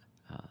one,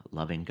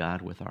 loving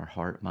God with our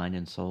heart, mind,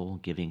 and soul,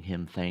 giving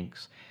him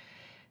thanks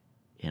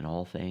in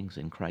all things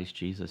in Christ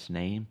Jesus'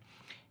 name,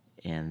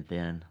 and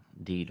then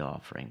deed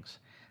offerings,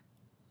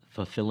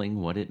 fulfilling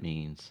what it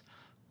means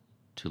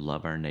to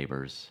love our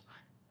neighbors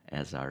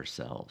as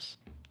ourselves.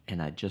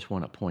 And I just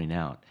want to point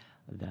out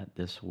that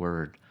this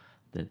word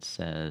that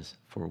says,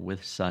 for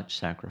with such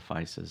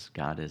sacrifices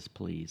God is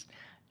pleased,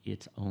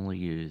 it's only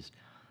used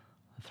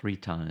 3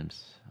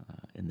 times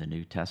in the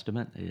New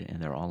Testament,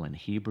 and they're all in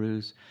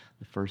Hebrews.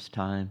 The first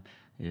time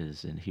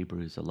is in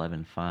Hebrews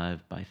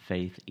 11:5. By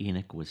faith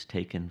Enoch was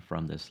taken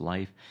from this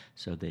life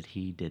so that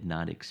he did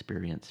not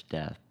experience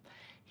death.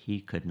 He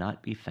could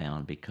not be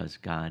found because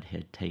God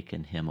had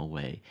taken him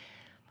away.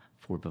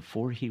 For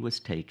before he was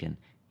taken,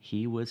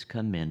 he was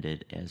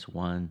commended as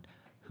one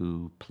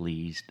who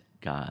pleased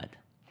God.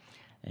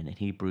 And in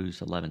Hebrews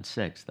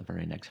 11:6, the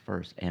very next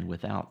verse, and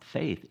without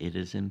faith it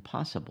is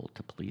impossible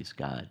to please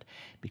God,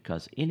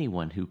 because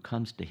anyone who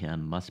comes to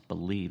him must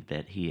believe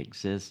that he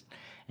exists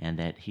and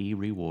that he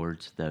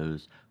rewards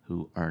those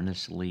who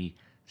earnestly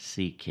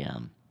seek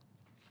him.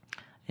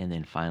 And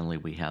then finally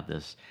we have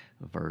this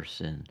verse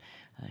in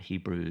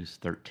Hebrews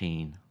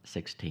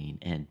 13:16,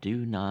 and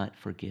do not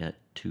forget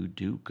to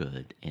do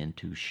good and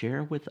to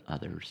share with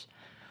others,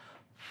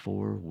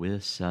 for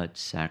with such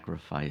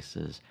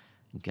sacrifices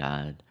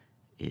God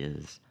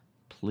is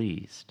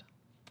pleased.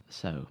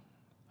 So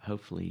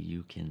hopefully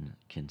you can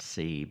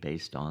see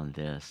based on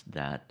this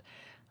that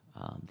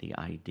the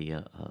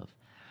idea of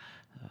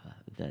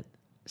that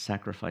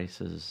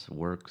sacrifices,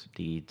 works,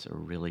 deeds are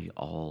really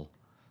all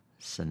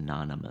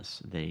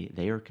synonymous.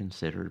 They are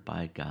considered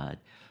by God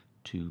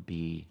to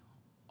be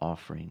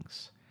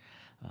offerings,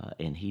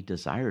 and he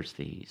desires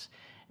these,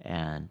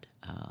 and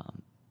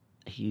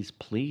he's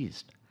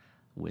pleased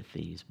with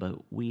these, but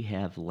we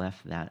have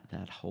left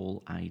that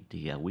whole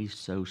idea. We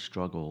so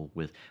struggle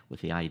with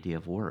the idea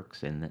of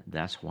works, and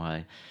that's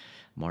why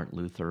Martin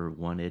Luther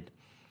wanted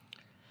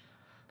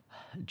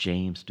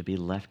James to be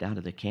left out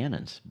of the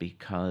canons,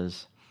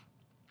 because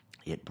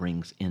it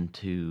brings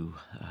into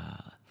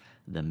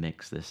the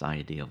mix this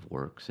idea of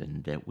works,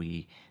 and that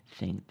we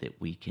think that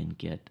we can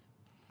get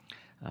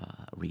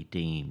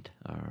redeemed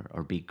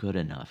or be good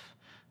enough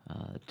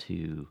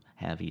to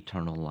have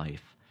eternal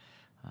life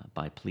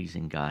by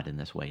pleasing God in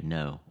this way.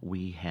 No,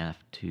 we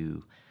have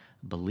to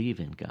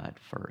believe in God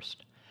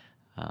first.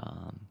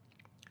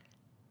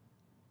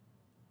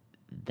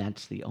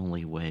 that's the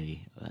only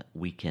way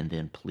we can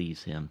then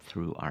please him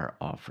through our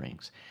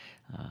offerings,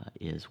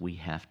 is we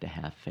have to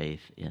have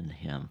faith in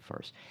him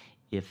first.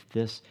 If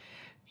this,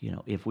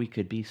 if we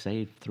could be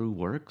saved through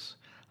works,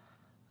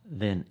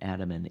 then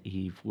Adam and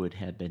Eve would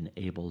have been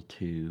able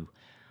to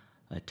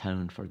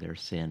atone for their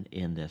sin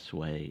in this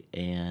way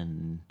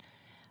and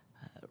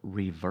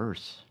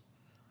reverse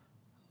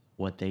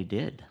what they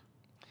did.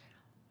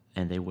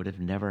 And they would have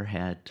never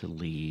had to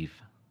leave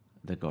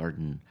the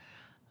Garden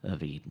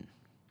of Eden.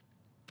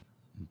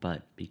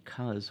 But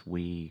because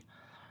we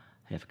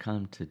have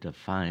come to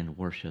define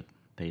worship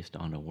based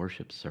on a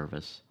worship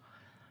service,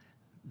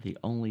 the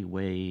only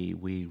way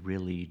we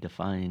really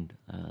defined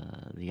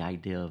the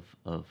idea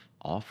of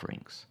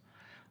offerings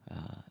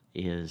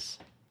is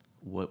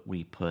what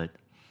we put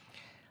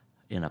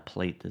in a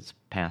plate that's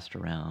passed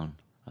around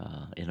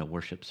in a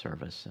worship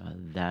service.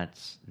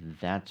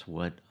 That's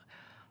what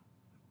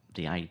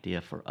the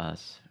idea for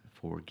us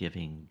for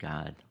giving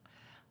God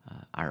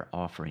our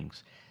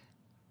offerings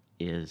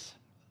is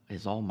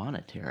all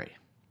monetary.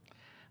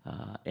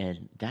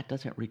 And that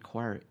doesn't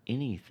require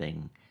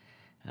anything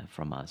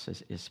from us,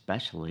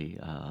 especially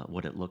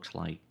what it looks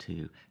like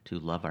to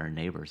love our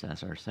neighbors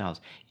as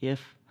ourselves.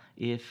 If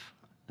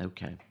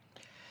okay,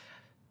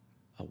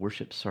 a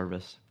worship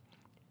service,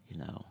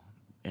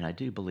 and I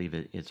do believe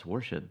it's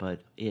worship,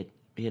 but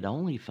it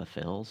only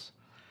fulfills,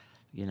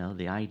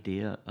 the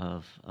idea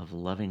of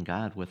loving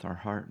God with our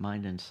heart,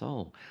 mind, and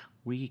soul.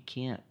 We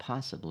can't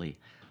possibly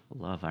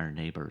love our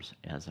neighbors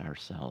as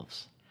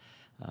ourselves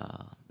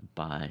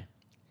by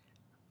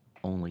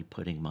only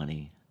putting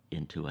money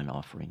into an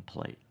offering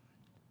plate.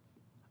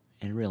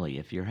 And really,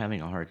 if you're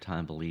having a hard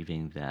time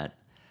believing that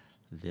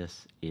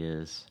this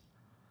is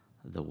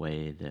the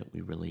way that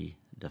we really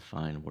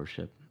define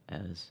worship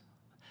as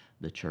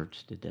the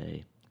church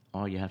today,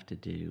 all you have to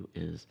do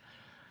is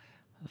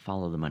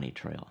follow the money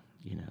trail.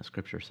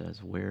 Scripture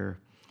says where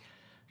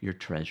your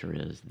treasure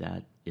is,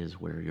 that is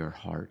where your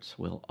hearts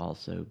will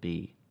also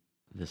be.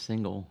 The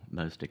single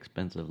most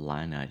expensive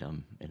line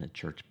item in a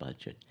church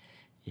budget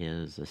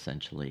is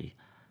essentially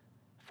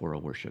for a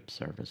worship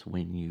service.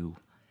 When you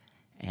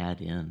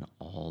add in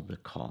all the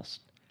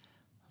cost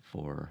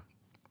for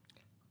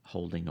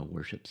holding a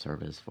worship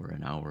service for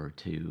an hour or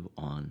two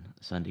on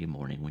Sunday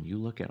morning, when you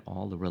look at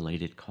all the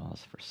related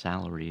costs for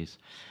salaries,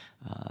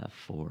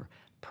 for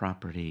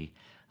property,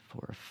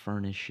 for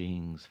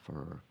furnishings,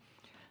 for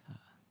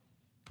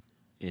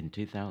in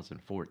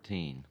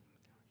 2014,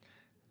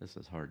 this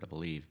is hard to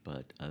believe,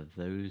 but of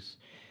those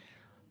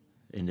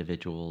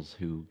individuals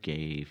who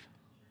gave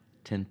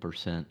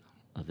 10%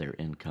 of their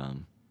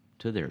income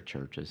to their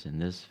churches,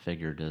 and this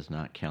figure does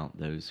not count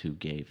those who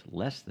gave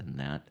less than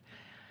that,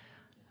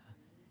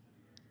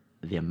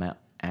 the amount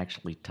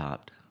actually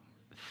topped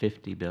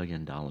 $50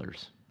 billion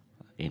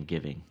in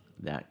giving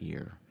that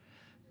year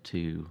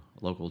to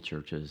local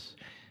churches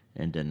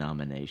and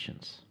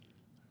denominations.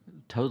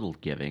 Total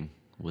giving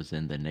was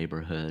in the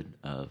neighborhood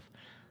of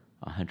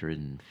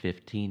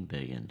 $115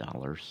 billion,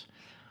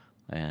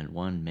 and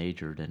one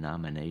major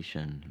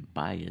denomination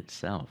by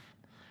itself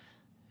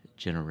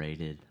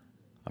generated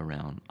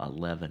around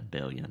 $11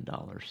 billion.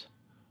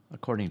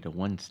 According to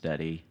one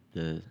study,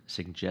 the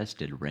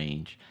suggested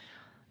range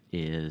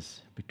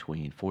is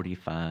between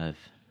 45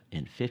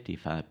 and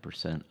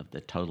 55% of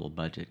the total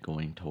budget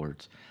going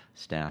towards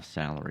staff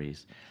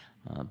salaries.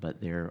 But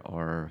there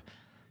are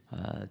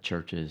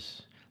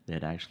churches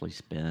that actually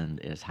spend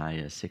as high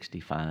as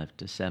 65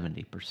 to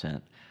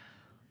 70%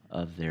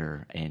 of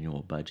their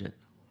annual budget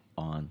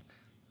on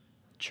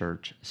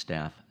church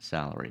staff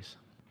salaries.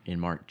 In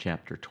Mark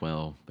chapter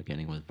 12,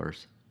 beginning with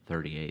verse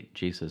 38,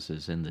 Jesus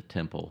is in the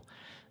temple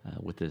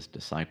with his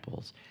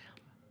disciples,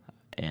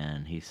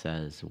 and he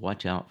says,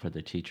 "Watch out for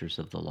the teachers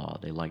of the law.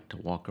 They like to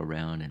walk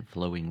around in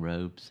flowing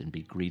robes and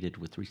be greeted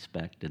with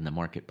respect in the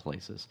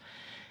marketplaces,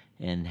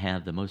 and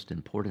have the most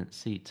important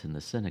seats in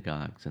the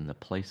synagogues and the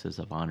places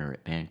of honor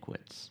at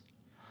banquets.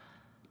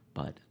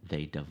 But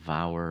they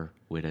devour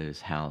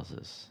widows'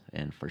 houses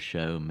and for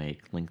show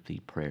make lengthy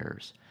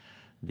prayers.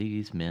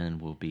 These men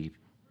will be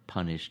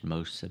punished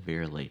most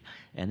severely."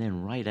 And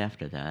then right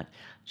after that,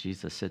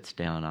 Jesus sits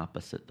down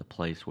opposite the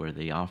place where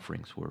the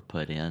offerings were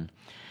put in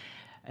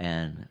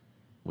and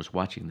was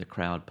watching the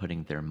crowd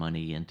putting their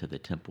money into the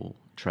temple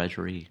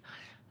treasury.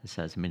 It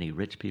says, "Many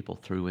rich people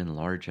threw in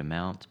large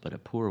amounts, but a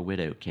poor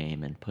widow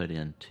came and put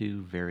in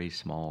 2 very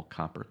small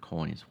copper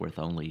coins worth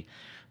only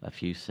a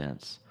few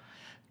cents."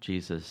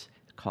 Jesus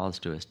calls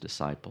to his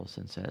disciples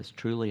and says,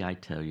 "Truly I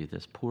tell you,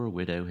 this poor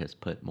widow has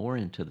put more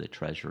into the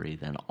treasury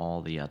than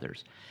all the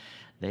others.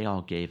 They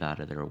all gave out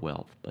of their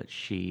wealth, but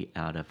she,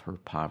 out of her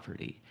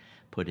poverty,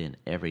 put in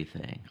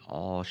everything,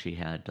 all she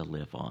had to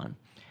live on."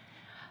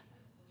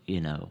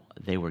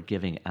 They were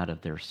giving out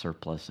of their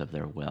surplus of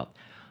their wealth.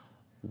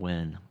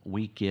 When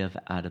we give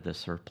out of the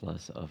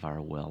surplus of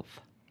our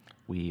wealth,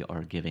 we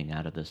are giving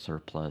out of the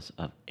surplus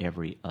of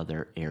every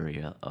other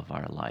area of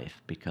our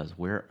life, because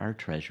where our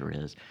treasure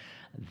is,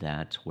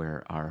 that's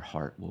where our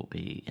heart will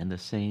be. And the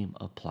same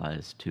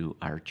applies to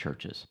our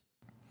churches.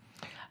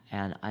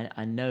 And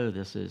I know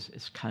this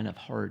is kind of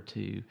hard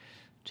to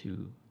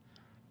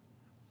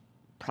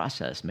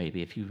process,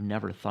 maybe, if you've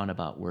never thought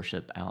about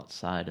worship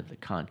outside of the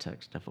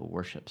context of a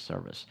worship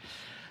service.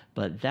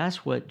 But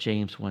that's what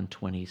James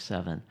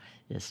 1:27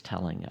 is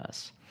telling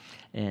us.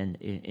 And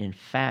in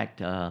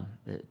fact,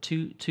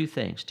 two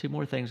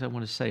more things I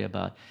want to say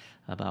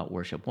about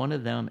worship. One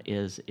of them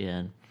is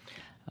in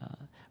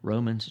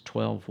Romans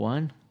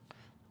 12:1,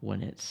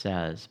 when it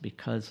says,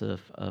 because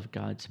of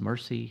God's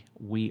mercy,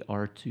 we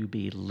are to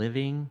be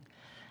living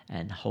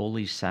and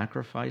holy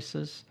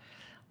sacrifices,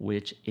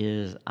 which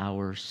is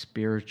our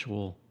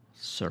spiritual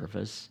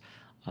service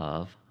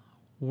of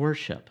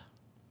worship.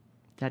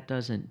 That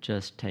doesn't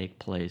just take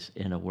place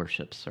in a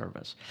worship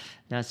service.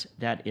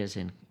 That is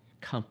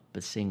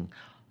encompassing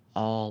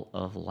all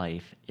of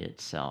life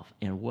itself.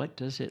 And what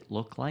does it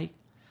look like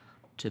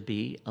to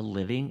be a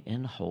living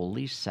and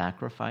holy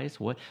sacrifice?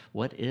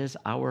 What is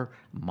our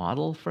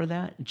model for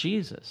that?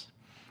 Jesus.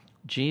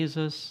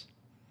 Jesus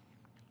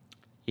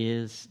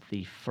is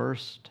the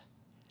first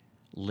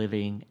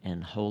living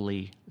and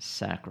holy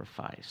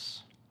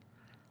sacrifice.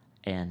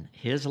 And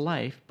his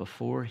life,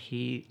 before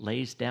he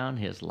lays down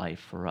his life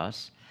for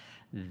us,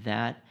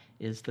 that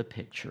is the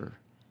picture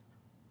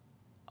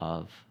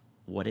of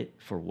what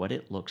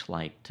it looks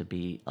like to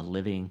be a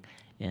living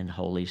and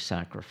holy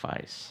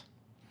sacrifice.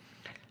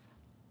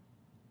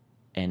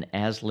 And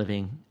as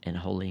living and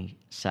holy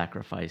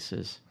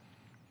sacrifices,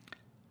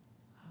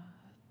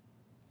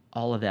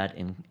 all of that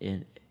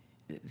in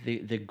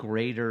the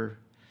greater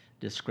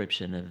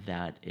description of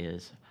that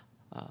is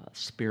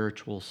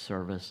spiritual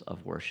service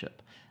of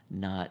worship,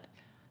 not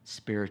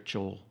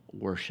spiritual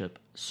worship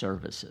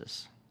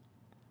services.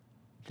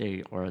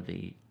 They are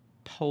the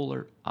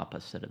polar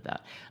opposite of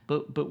that.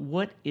 But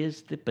what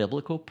is the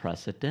biblical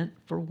precedent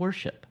for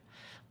worship?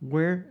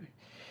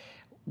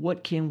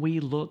 What can we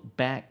look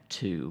back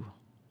to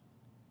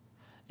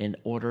in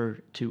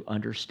order to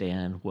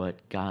understand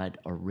what God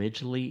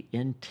originally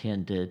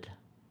intended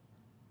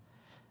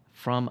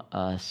from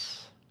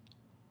us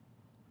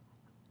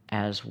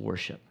as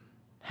worship?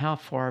 How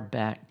far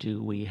back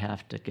do we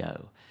have to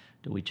go?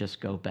 Do we just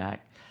go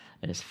back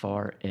as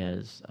far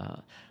as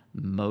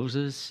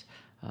Moses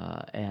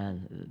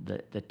and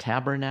the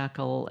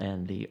tabernacle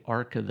and the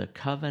Ark of the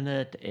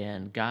Covenant,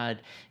 and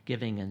God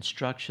giving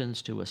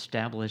instructions to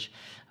establish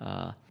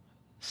a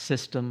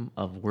system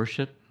of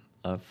worship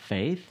of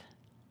faith?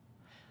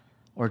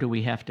 Or do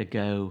we have to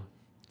go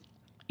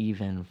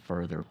even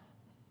further?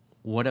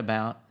 What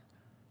about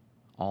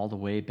all the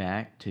way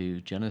back to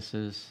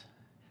Genesis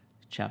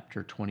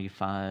chapter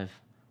 25,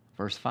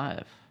 verse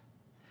 5?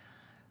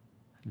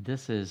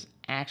 This is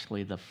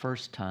actually the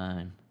first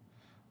time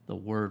the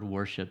word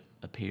worship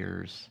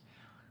appears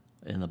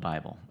in the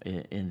Bible,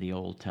 in the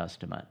Old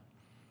Testament,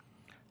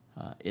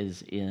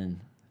 is in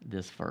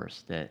this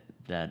verse,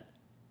 that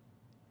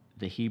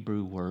the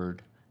Hebrew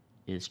word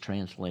is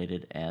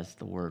translated as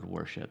the word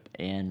worship.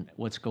 And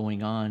what's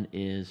going on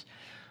is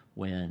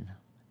when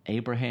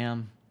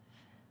Abraham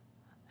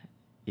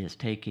is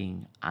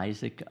taking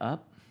Isaac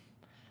up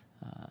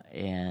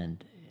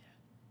and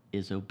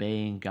is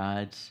obeying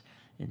God's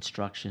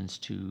instructions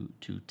to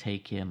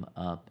take him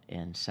up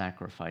and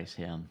sacrifice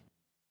him,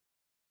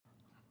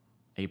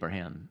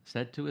 Abraham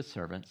said to his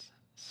servants,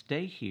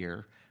 "Stay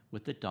here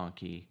with the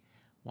donkey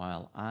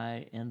while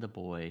I and the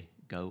boy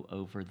go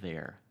over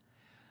there.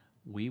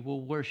 We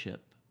will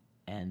worship,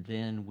 and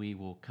then we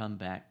will come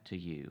back to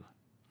you."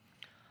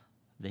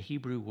 The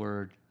Hebrew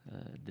word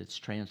that's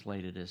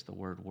translated as the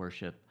word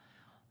worship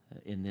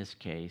in this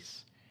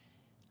case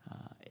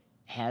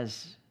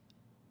has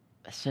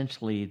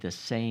essentially the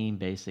same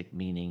basic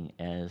meaning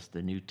as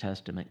the New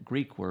Testament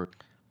Greek word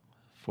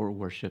for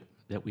worship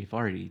that we've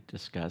already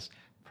discussed,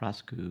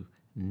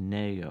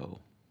 proskuneo,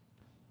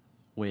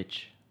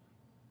 which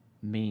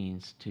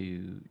means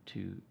to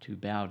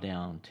bow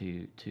down,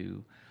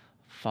 to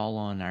fall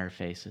on our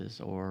faces,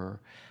 or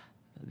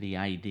the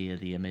idea,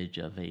 the image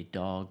of a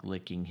dog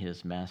licking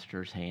his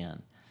master's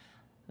hand.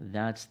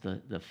 That's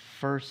the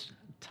first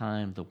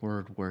time the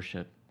word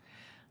worship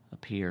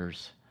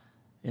appears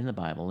in the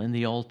Bible, in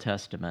the Old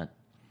Testament,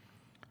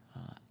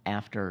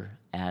 after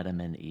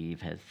Adam and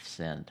Eve had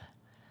sinned.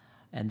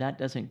 And that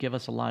doesn't give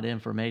us a lot of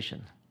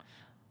information.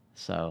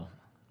 So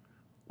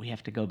we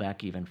have to go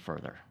back even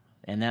further.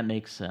 And that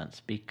makes sense,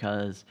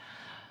 because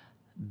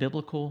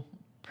biblical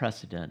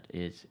precedent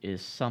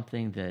is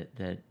something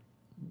that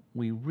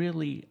we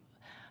really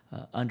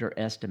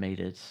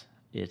underestimated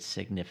its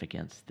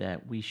significance,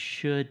 that we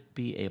should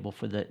be able,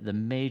 for the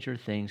major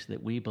things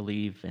that we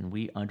believe and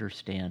we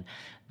understand,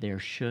 there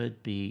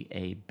should be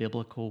a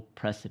biblical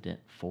precedent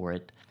for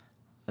it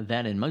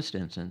that in most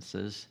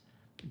instances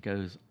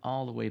goes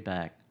all the way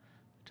back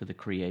to the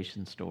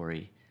creation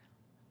story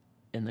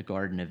in the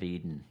Garden of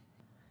Eden.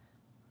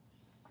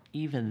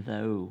 Even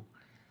though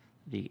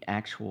the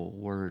actual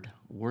word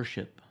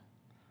worship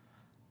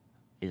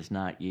is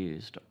not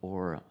used,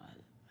 or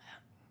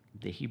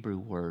the Hebrew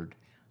word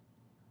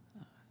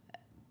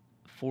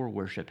for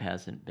worship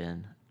hasn't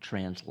been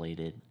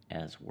translated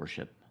as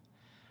worship,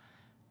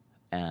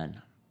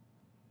 And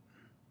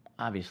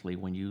obviously,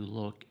 when you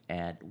look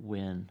at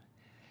when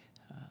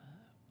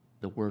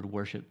the word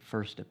worship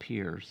first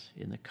appears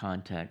in the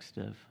context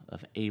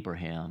of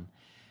Abraham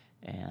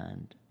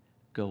and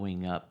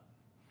going up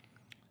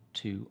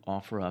to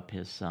offer up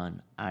his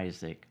son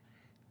Isaac,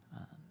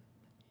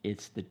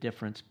 it's the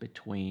difference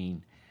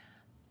between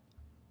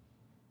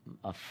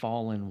a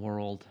fallen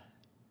world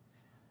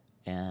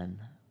and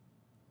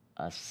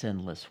a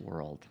sinless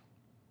world,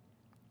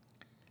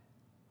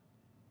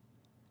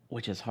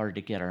 which is hard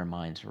to get our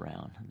minds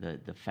around.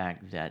 The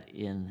fact that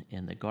in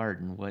the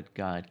garden, what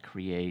God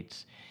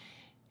creates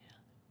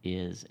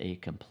is a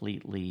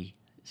completely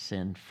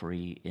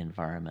sin-free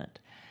environment.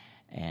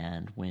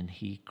 And when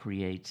he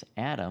creates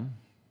Adam,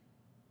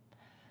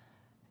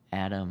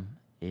 Adam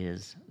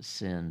is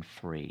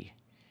sin-free.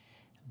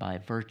 By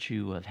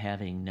virtue of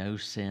having no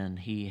sin,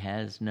 he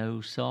has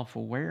no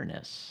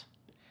self-awareness,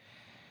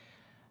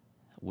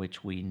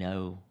 which we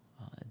know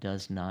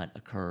does not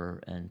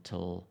occur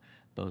until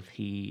both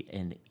he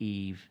and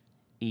Eve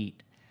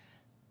eat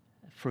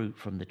fruit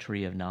from the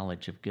tree of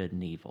knowledge of good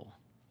and evil.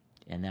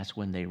 And that's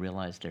when they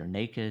realize they're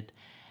naked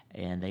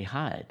and they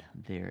hide.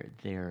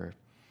 They're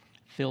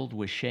filled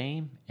with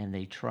shame, and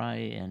they try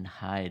and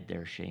hide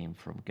their shame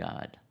from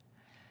God.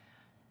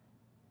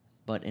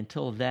 But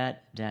until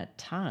that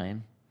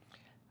time,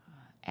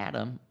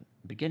 Adam,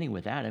 beginning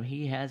with Adam,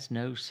 he has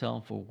no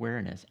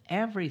self-awareness.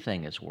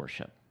 Everything is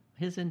worship.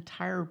 His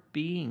entire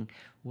being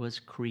was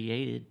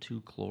created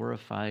to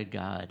glorify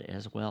God,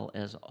 as well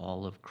as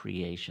all of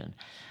creation.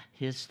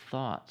 His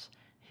thoughts,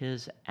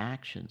 his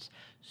actions.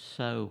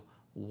 So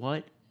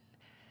what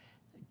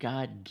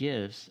God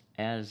gives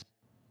as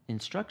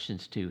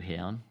instructions to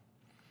him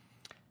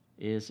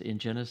is in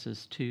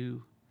Genesis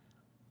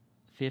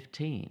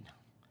 2:15,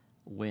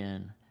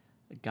 when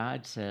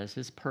God says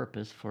his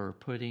purpose for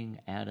putting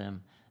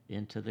Adam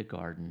into the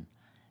garden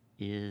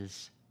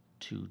is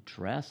to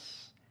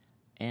dress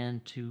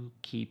and to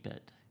keep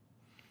it.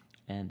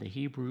 And the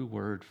Hebrew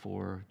word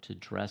for to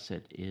dress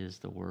it is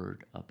the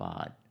word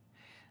abad,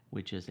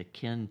 which is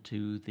akin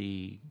to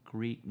the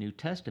Greek New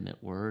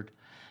Testament word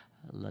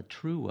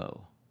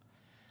latruo,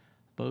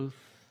 both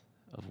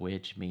of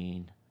which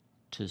mean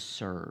to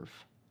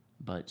serve,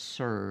 but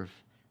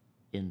serve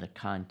in the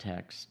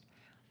context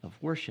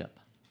of worship.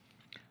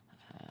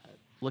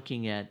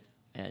 Looking at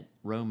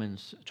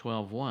Romans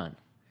 12:1,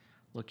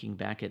 looking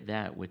back at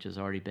that which has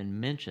already been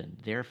mentioned.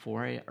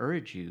 Therefore, I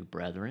urge you,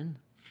 brethren,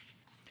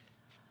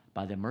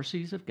 by the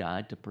mercies of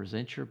God, to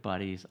present your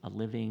bodies a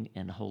living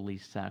and holy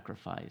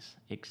sacrifice,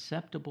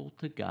 acceptable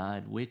to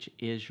God, which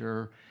is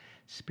your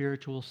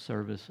spiritual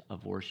service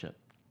of worship.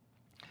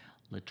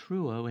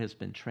 Latruo has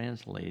been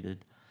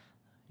translated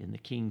in the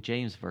King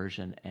James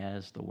Version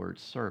as the word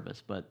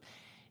service, but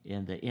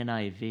in the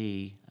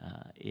NIV,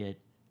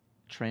 it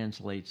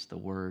translates the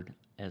word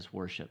as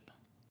worship.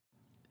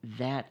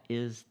 That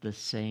is the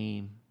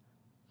same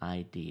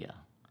idea.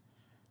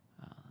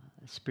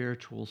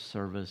 Spiritual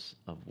service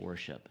of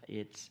worship.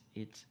 It's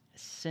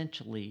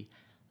essentially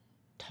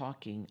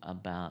talking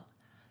about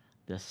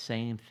the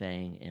same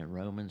thing in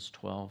Romans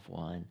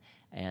 12:1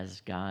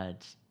 as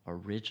God's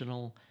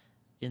original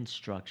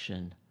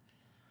instruction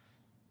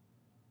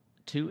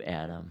to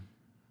Adam.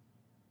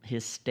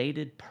 His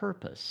stated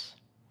purpose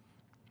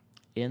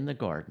in the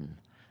garden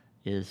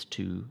is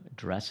to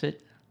dress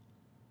it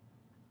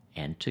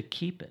and to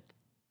keep it.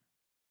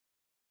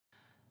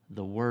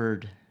 The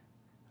word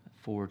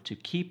for to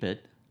keep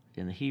it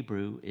in the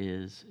Hebrew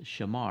is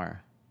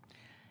shamar,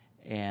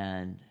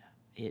 and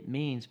it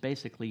means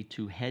basically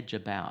to hedge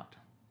about,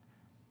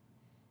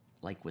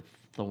 like with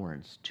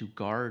thorns, to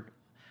guard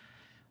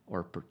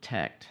or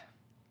protect.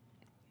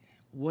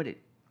 What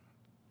it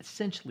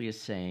essentially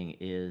is saying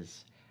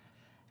is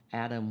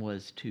Adam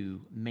was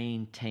to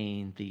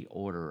maintain the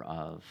order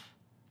of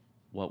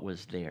what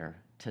was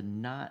there, to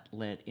not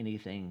let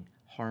anything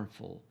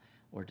harmful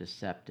or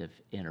deceptive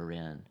enter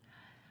in,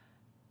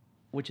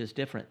 which is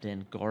different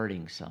than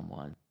guarding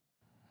someone.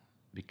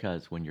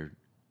 Because when you're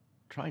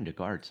trying to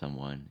guard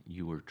someone,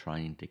 you are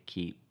trying to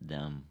keep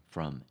them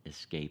from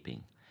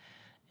escaping.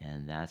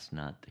 And that's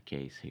not the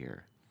case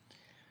here.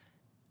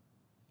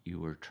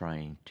 You are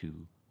trying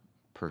to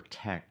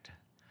protect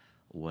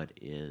what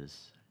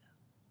is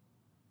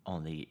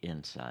on the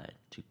inside,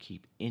 to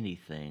keep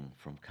anything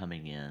from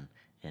coming in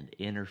and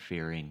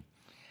interfering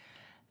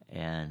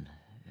and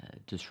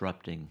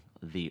disrupting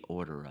the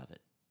order of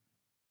it.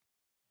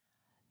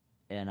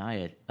 And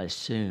I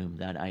assume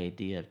that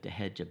idea of to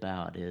hedge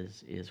about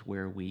is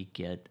where we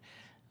get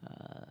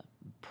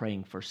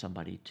praying for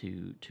somebody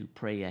to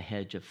pray a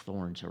hedge of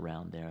thorns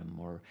around them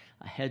or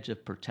a hedge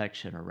of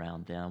protection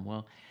around them.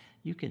 Well,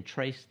 you can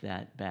trace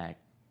that back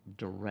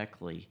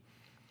directly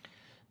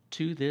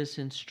to this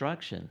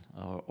instruction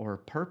or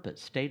purpose,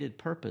 stated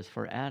purpose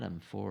for Adam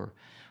for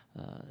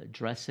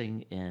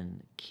dressing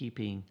and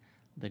keeping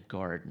the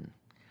garden.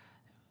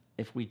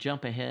 If we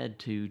jump ahead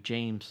to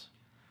James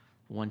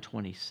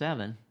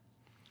 1:27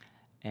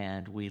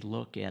 and we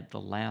look at the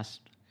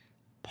last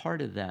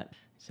part of that,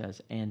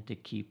 says, and to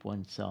keep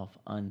oneself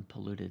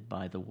unpolluted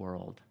by the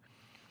world.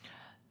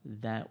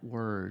 That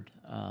word,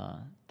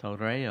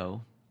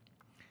 taureo,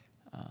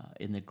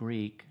 in the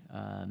Greek,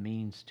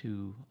 means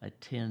to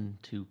attend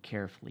to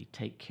carefully,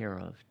 take care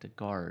of, to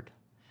guard.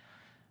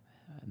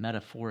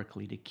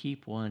 Metaphorically, to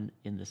keep one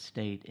in the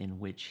state in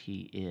which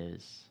he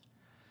is.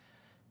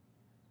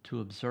 To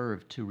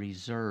observe, to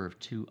reserve,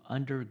 to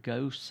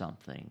undergo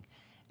something.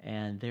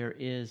 And there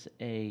is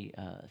a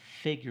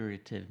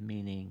figurative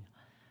meaning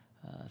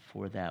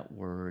for that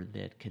word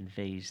that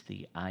conveys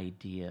the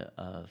idea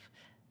of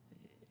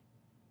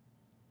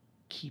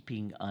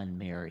keeping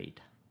unmarried.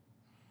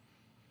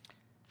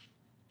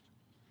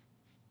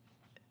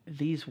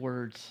 These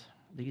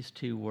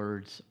two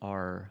words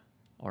are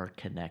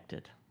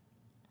connected.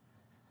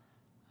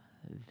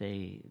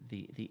 The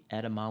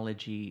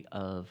etymology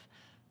of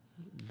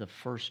the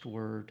first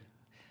word,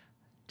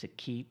 to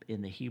keep,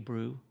 in the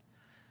Hebrew,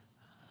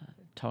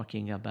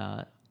 talking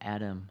about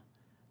Adam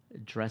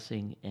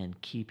dressing and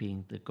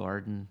keeping the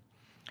garden,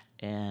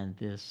 and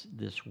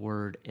this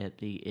word at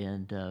the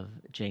end of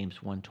James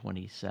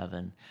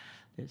 1:27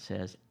 that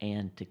says,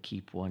 and to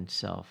keep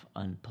oneself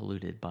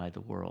unpolluted by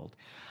the world.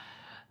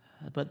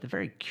 But the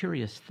very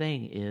curious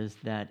thing is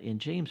that in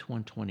James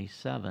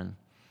 1:27,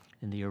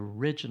 in the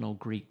original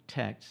Greek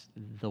text,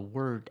 the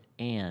word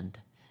and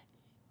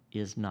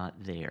is not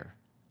there.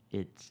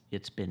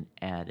 It's been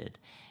added.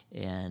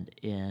 And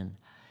in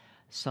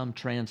some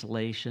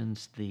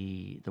translations,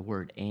 the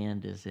word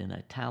and is in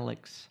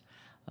italics.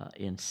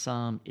 In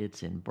some,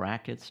 it's in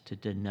brackets to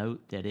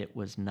denote that it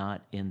was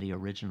not in the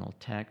original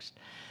text.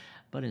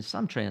 But in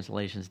some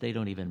translations, they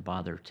don't even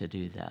bother to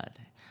do that.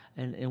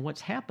 And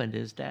what's happened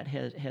is that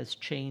has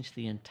changed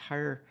the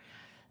entire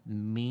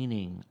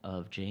meaning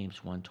of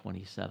James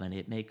 1:27.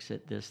 It makes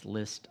it this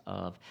list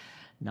of,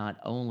 not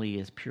only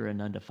is pure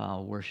and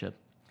undefiled worship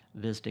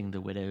visiting the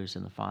widows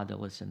and the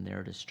fatherless in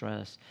their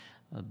distress,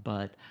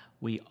 but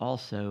we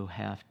also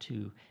have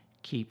to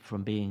keep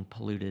from being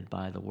polluted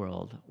by the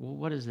world. Well,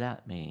 what does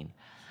that mean?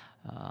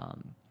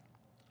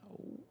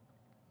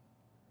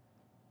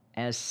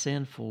 As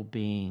sinful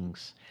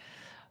beings,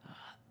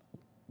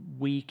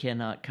 we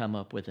cannot come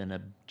up with an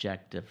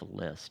objective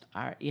list.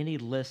 Any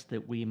list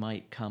that we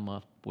might come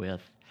up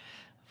with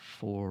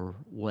for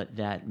what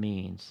that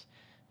means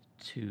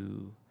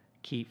to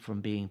keep from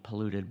being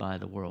polluted by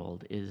the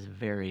world is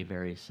very,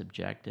 very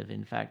subjective.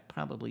 In fact,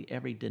 probably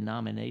every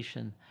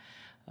denomination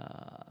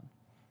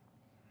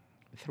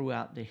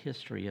throughout the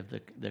history of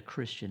the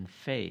Christian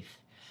faith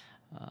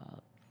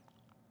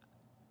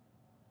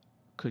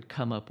could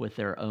come up with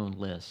their own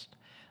list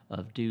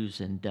of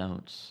do's and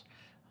don'ts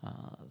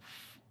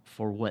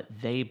for what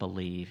they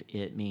believe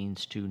it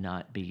means to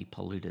not be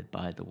polluted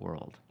by the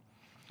world.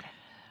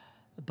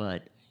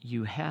 But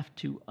you have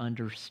to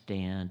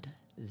understand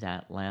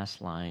that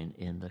last line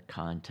in the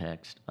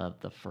context of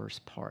the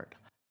first part.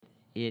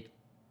 It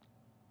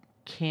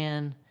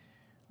can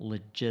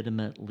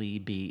legitimately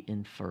be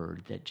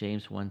inferred that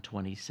James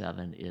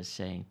 1:27 is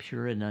saying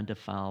pure and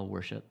undefiled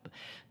worship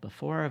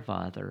before our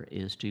Father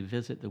is to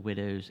visit the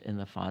widows and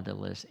the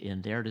fatherless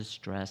in their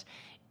distress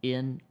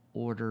in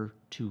order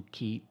to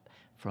keep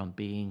from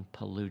being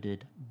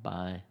polluted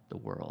by the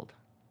world.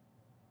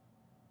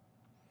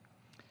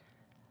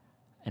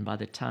 And by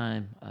the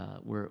time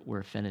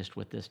we're finished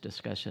with this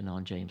discussion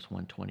on James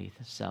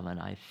 1:27,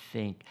 I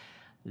think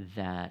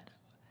that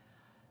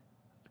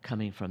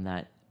coming from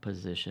that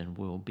position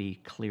will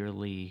be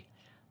clearly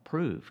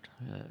proved,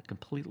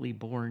 completely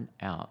borne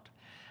out.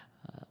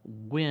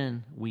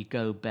 When we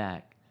go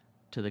back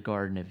to the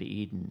Garden of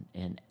Eden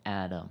and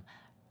Adam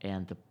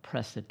and the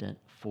precedent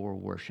for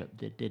worship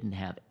that didn't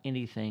have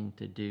anything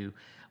to do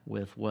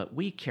with what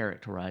we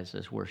characterize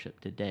as worship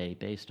today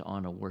based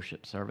on a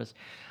worship service,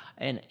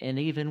 and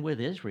even with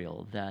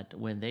Israel, that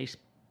when they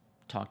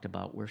talked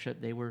about worship,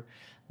 they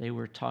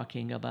were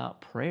talking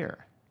about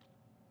prayer.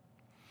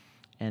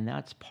 And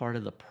that's part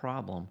of the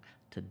problem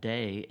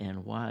today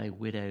and why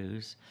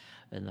widows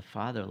and the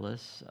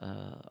fatherless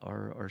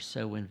are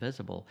so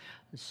invisible,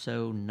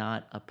 so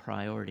not a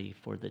priority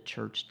for the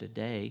church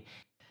today,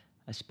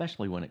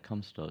 especially when it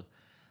comes to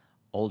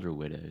older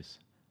widows.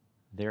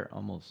 They're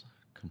almost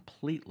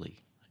completely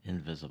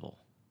invisible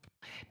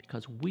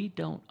because we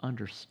don't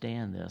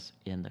understand this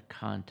in the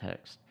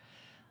context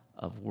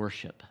of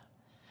worship.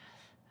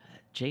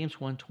 James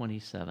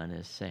 1:27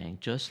 is saying,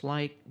 just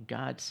like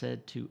God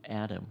said to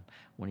Adam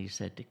when he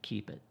said to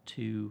keep it,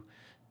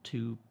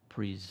 to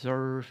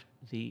preserve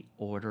the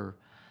order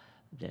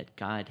that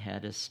God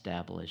had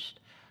established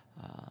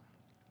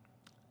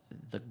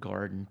the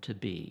garden to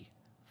be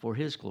for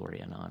his glory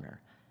and honor.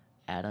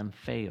 Adam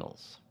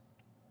fails.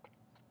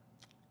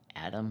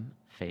 Adam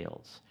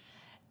fails.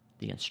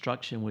 The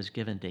instruction was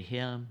given to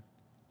him.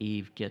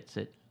 Eve gets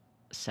it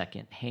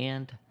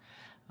secondhand.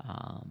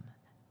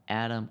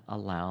 Adam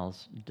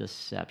allows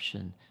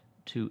deception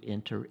to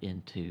enter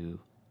into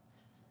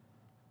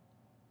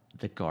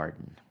the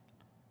garden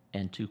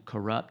and to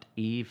corrupt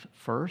Eve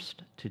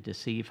first, to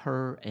deceive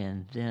her,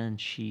 and then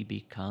she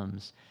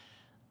becomes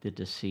the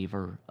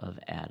deceiver of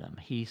Adam.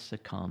 He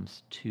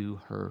succumbs to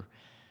her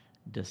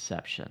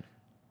deception.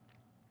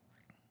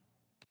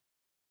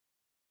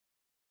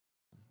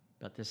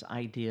 But this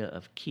idea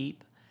of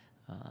keep,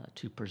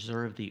 to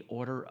preserve the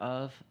order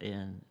of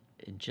in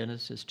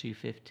Genesis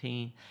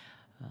 2:15,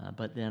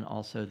 but then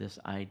also this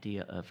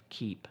idea of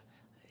keep,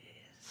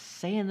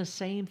 saying the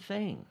same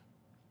thing.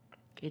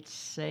 It's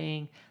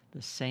saying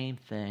the same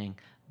thing,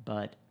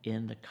 but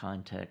in the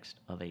context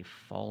of a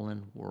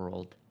fallen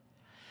world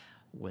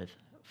with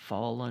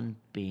fallen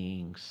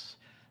beings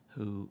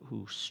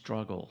who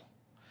struggle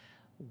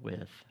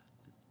with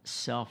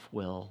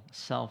self-will,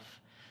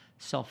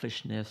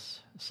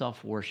 selfishness,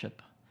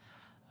 self-worship,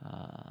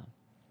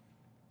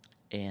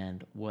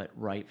 and what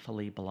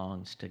rightfully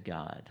belongs to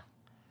God.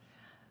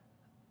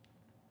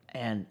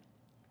 And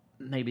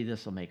maybe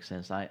this will make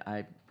sense.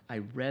 I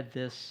read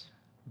this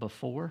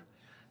before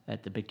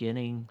at the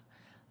beginning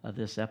of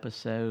this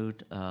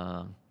episode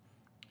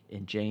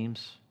in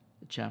James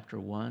chapter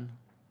 1.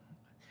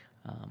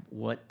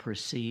 What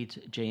precedes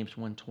James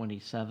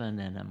 1:27,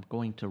 and I'm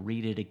going to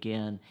read it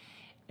again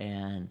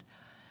and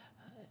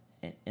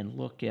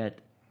look at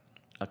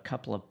a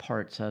couple of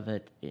parts of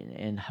it,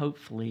 and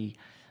hopefully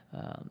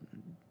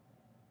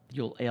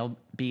you'll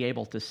be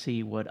able to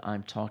see what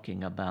I'm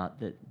talking about,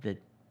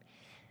 that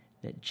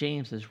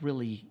James is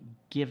really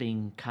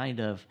giving kind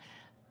of,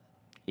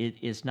 it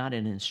is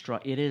an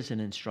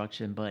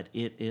instruction, but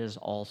it is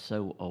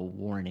also a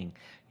warning.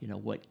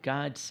 What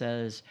God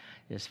says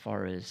as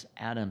far as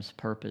Adam's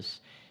purpose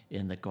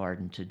in the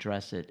garden, to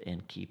dress it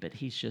and keep it,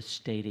 he's just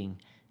stating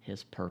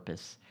his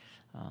purpose.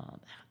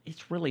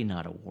 It's really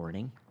not a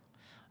warning.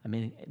 I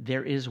mean,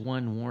 there is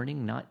one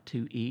warning, not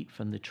to eat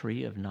from the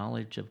tree of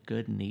knowledge of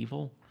good and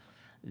evil.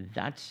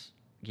 That's,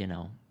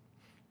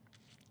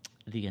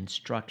 the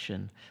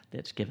instruction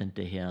that's given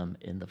to him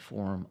in the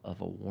form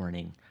of a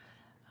warning.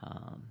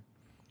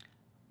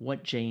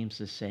 What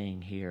James is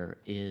saying here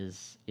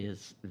is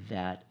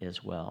that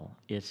as well.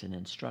 It's an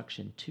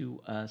instruction to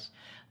us,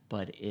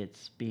 but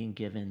it's being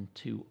given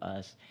to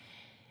us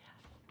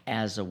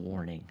as a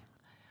warning.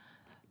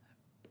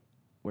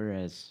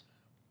 Whereas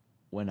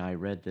when I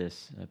read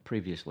this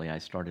previously, I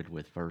started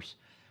with verse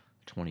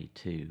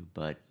 22,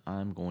 but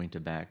I'm going to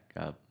back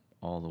up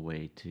all the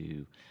way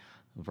to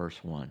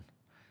verse 1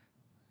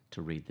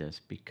 to read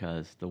this,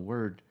 because the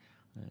word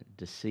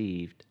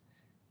deceived,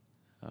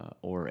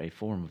 or a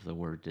form of the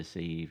word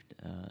deceived,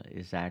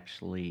 is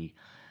actually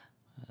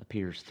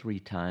appears 3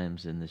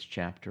 times in this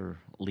chapter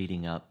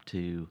leading up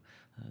to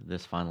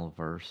this final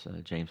verse,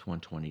 James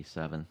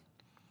 1:27.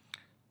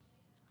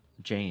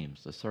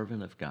 James, the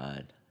servant of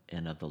God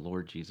and of the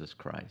Lord Jesus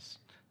Christ,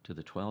 to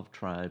the 12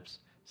 tribes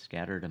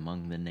scattered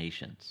among the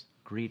nations,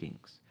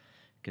 greetings.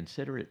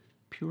 Consider it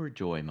pure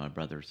joy, my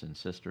brothers and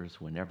sisters,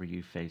 whenever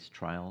you face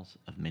trials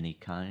of many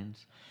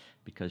kinds,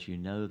 because you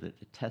know that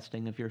the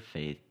testing of your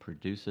faith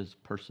produces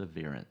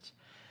perseverance.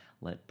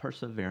 Let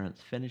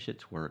perseverance finish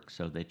its work,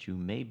 so that you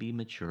may be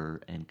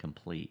mature and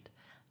complete,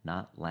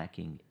 not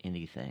lacking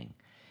anything.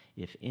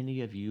 If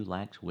any of you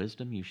lacks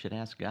wisdom, you should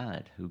ask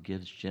God, who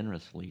gives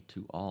generously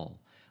to all,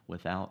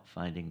 without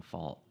finding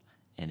fault,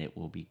 and it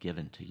will be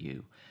given to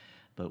you.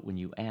 But when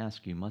you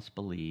ask, you must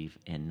believe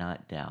and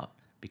not doubt,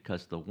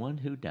 because the one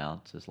who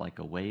doubts is like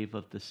a wave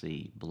of the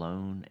sea,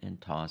 blown and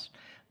tossed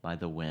by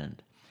the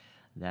wind.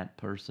 That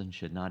person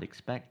should not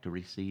expect to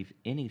receive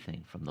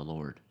anything from the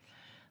Lord.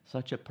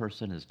 Such a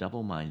person is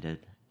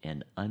double-minded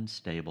and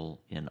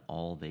unstable in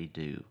all they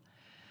do.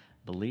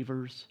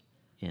 Believers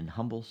in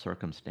humble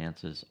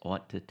circumstances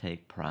ought to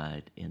take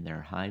pride in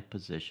their high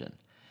position,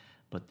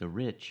 but the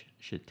rich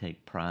should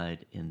take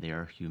pride in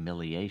their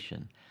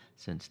humiliation,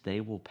 since they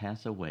will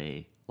pass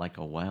away like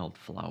a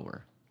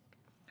wildflower.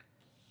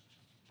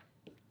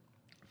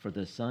 For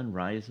the sun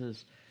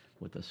rises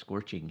with a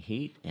scorching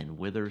heat and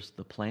withers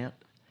the plant.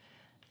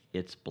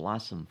 Its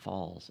blossom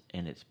falls,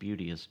 and its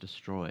beauty is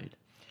destroyed.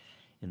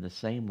 In the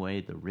same way,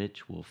 the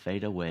rich will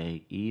fade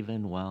away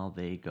even while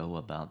they go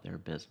about their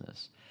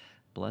business.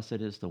 Blessed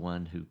is the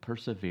one who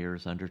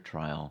perseveres under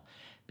trial,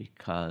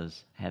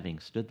 because, having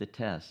stood the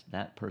test,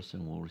 that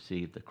person will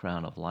receive the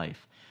crown of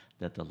life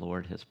that the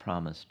Lord has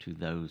promised to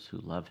those who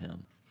love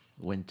him.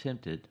 When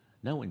tempted,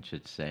 no one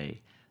should say,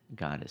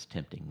 God is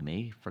tempting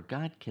me, for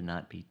God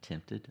cannot be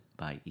tempted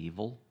by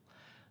evil,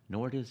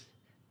 nor does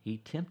he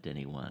tempt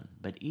anyone,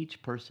 but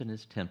each person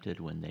is tempted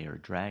when they are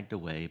dragged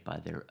away by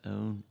their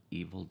own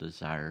evil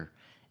desire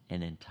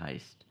and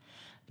enticed.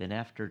 Then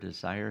after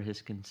desire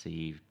has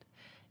conceived,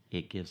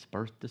 it gives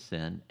birth to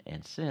sin,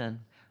 and sin,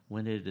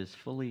 when it is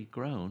fully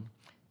grown,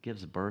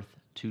 gives birth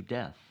to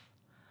death.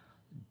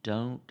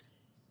 Don't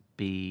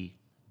be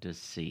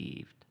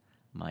deceived,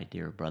 my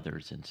dear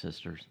brothers and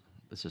sisters.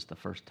 This is the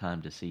first time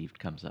deceived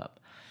comes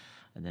up.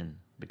 And then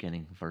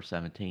beginning verse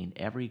 17,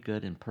 every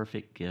good and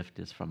perfect gift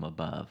is from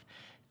above,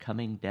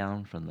 coming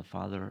down from the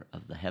Father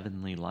of the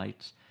heavenly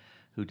lights,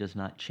 who does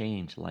not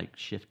change like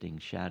shifting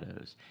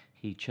shadows.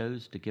 He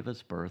chose to give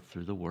us birth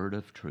through the word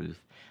of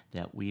truth,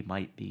 that we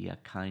might be a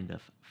kind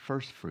of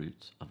first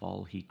fruits of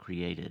all he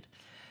created.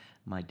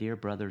 My dear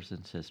brothers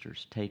and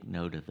sisters, take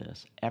note of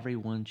this.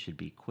 Everyone should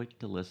be quick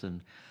to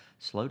listen,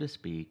 slow to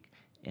speak,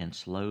 and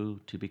slow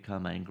to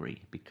become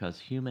angry, because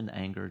human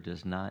anger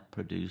does not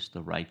produce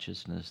the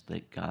righteousness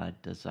that God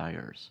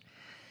desires.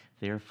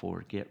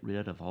 Therefore, get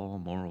rid of all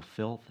moral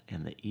filth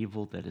and the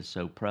evil that is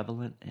so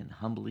prevalent, and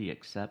humbly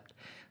accept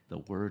the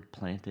word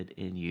planted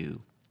in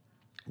you,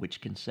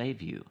 which can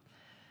save you.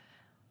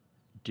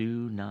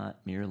 Do not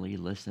merely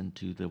listen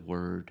to the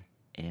word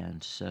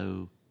and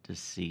so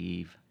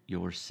deceive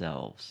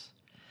yourselves.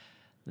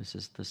 This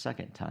is the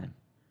second time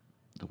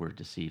the word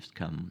deceives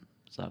comes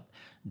up.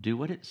 Do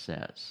what it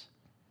says.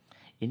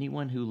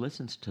 Anyone who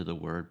listens to the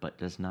word but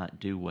does not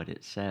do what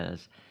it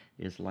says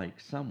is like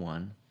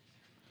someone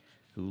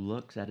who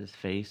looks at his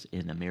face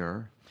in a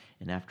mirror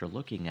and after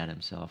looking at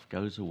himself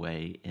goes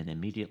away and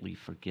immediately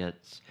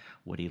forgets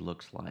what he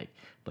looks like.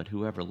 But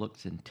whoever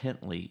looks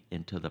intently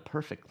into the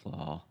perfect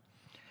law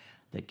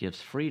that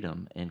gives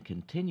freedom and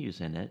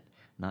continues in it,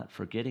 not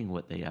forgetting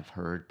what they have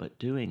heard, but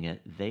doing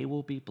it, they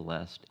will be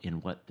blessed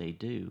in what they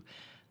do.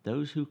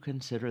 Those who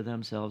consider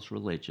themselves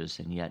religious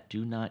and yet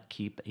do not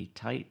keep a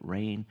tight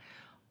rein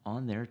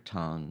on their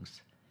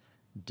tongues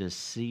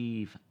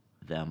deceive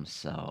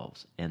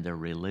themselves, and their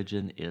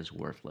religion is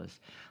worthless.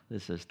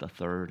 This is the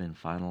third and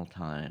final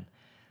time.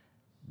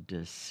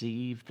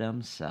 Deceive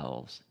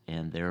themselves,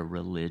 and their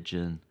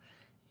religion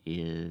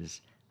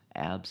is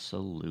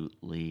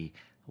absolutely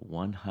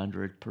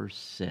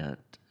 100%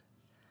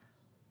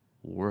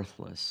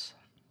 worthless.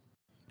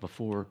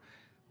 Before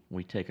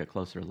we take a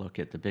closer look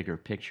at the bigger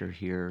picture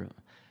here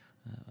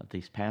of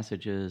these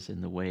passages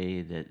and the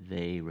way that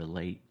they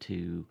relate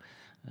to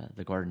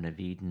the Garden of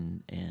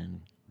Eden and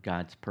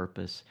God's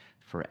purpose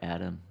for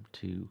Adam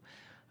to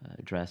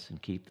dress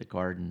and keep the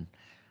garden,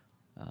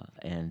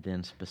 and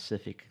then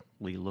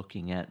specifically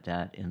looking at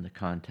that in the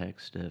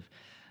context of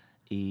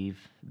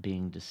Eve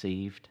being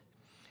deceived,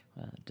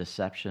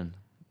 deception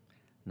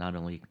not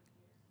only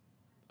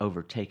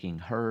overtaking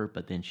her,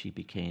 but then she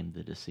became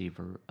the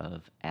deceiver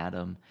of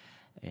Adam,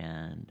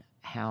 and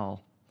how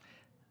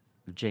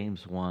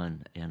James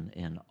 1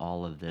 and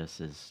all of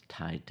this is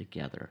tied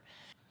together.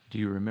 Do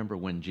you remember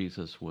when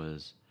Jesus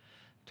was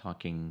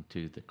talking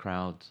to the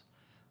crowds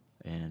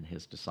and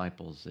his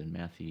disciples in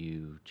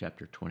Matthew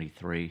chapter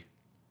 23,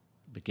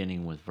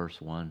 beginning with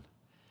verse 1?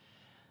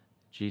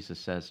 Jesus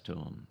says to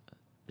them,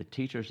 "The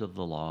teachers of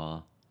the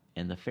law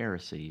and the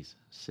Pharisees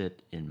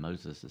sit in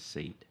Moses'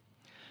 seat.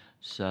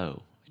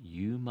 So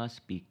you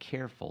must be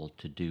careful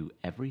to do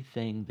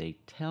everything they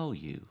tell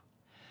you,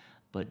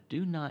 but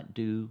do not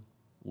do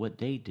what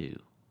they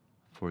do,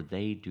 for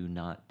they do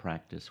not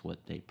practice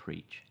what they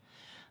preach.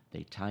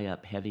 They tie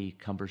up heavy,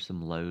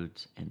 cumbersome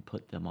loads and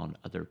put them on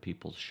other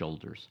people's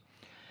shoulders,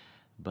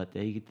 but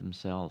they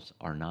themselves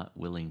are not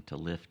willing to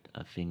lift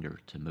a finger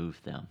to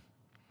move them.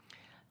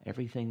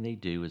 Everything they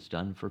do is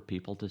done for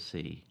people to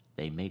see.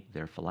 They make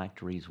their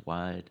phylacteries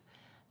wide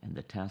and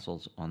the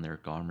tassels on their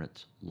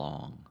garments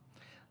long.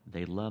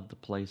 They love the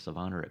place of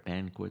honor at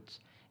banquets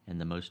and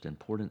the most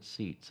important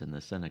seats in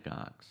the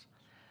synagogues.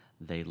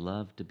 They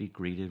love to be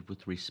greeted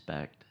with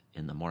respect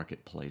in the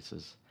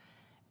marketplaces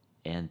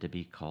and to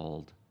be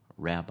called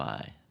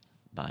Rabbi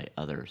by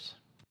others."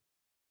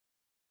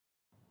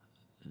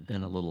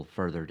 Then a little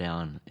further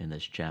down in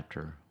this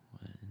chapter,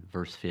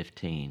 verse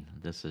 15,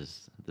 this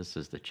is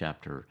the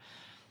chapter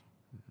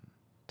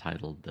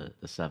titled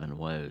the seven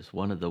woes.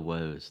 One of the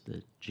woes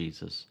that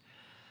Jesus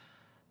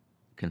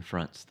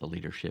confronts the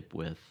leadership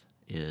with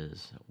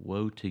is,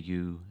 "Woe to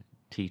you,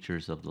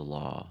 teachers of the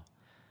law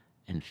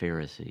and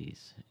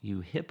Pharisees,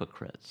 you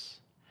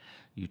hypocrites!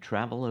 You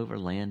travel over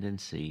land and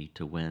sea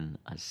to win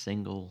a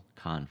single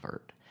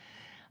convert,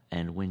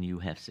 and when you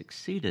have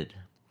succeeded,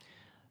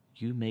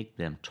 you make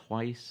them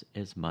twice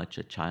as much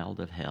a child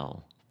of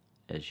hell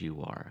as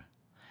you are."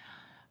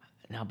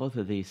 Now, both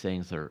of these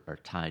things are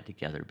tied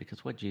together,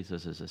 because what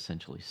Jesus is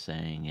essentially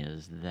saying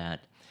is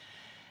that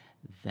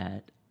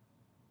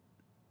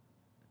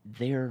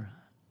they're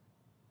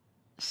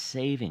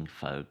saving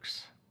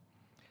folks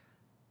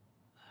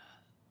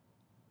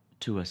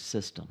to a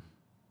system,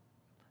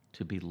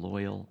 to be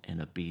loyal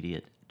and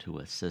obedient to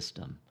a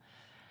system.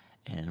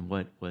 And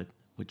what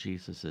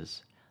Jesus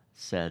has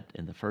said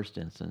in the first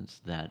instance,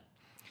 that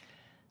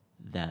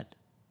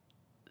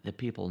the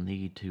people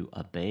need to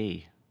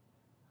obey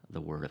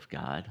the Word of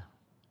God,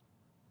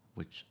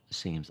 which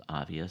seems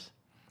obvious,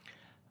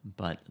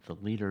 but the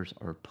leaders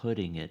are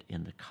putting it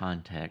in the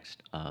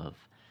context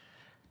of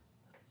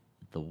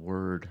the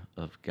Word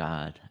of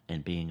God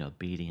and being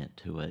obedient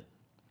to it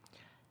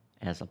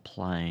as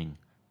applying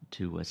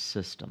to a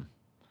system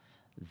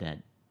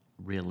that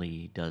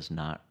really does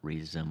not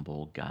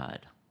resemble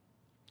God.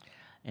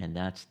 And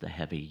that's the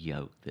heavy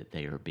yoke that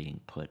they are being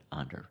put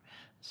under.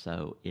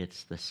 So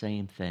it's the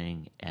same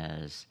thing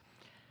as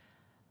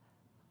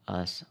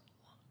us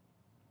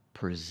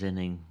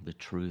presenting the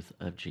truth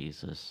of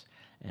Jesus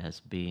as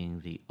being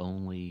the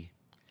only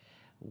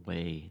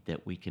way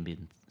that we can be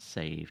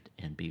saved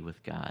and be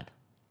with God,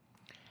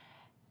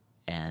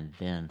 and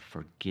then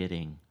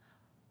forgetting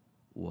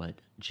what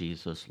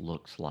Jesus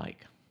looks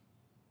like,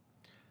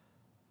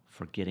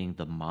 forgetting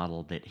the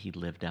model that he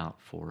lived out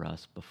for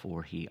us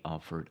before he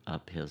offered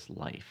up his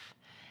life,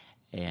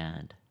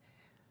 and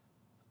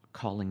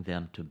calling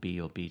them to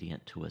be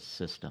obedient to a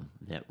system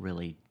that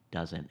really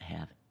doesn't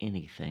have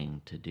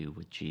anything to do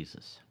with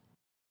Jesus.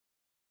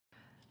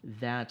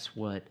 That's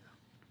what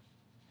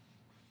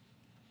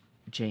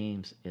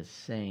James is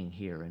saying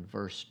here in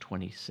verse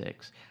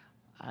 26.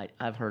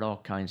 I've heard all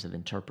kinds of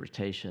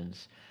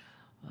interpretations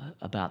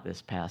about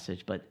this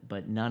passage,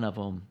 but none of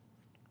them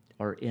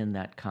are in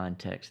that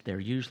context. They're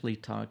usually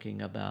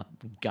talking about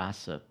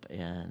gossip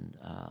and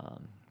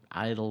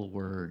idle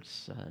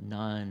words,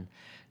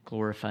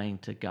 non-glorifying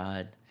to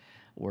God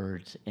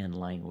words and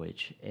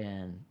language.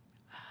 And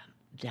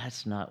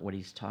that's not what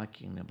he's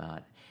talking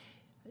about.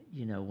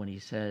 You know, when he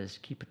says,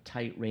 keep a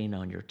tight rein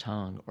on your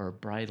tongue or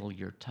bridle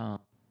your tongue,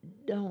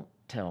 don't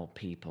tell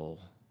people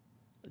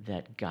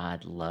that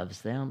God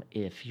loves them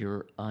if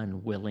you're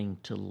unwilling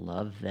to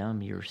love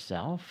them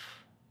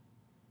yourself.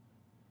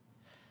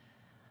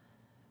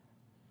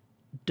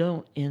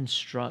 Don't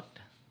instruct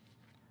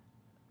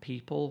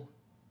people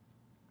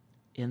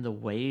in the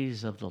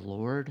ways of the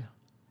Lord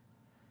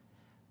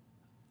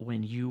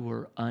when you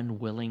were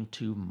unwilling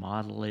to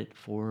model it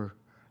for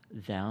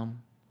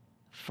them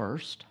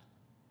first.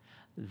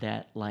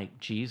 That, like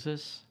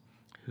Jesus,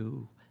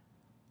 who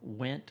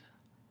went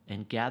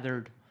and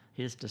gathered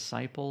his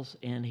disciples,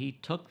 and he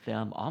took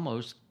them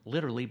almost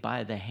literally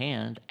by the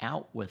hand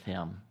out with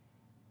him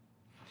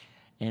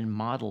and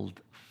modeled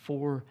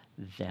for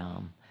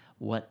them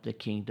what the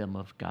kingdom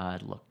of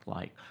God looked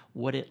like,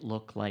 what it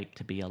looked like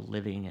to be a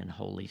living and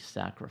holy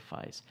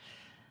sacrifice.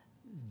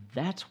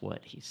 That's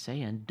what he's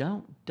saying.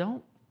 Don't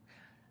tell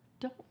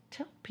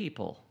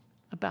people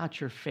about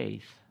your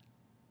faith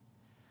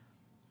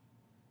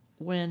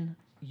when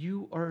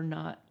you are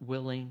not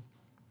willing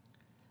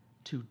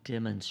to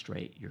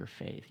demonstrate your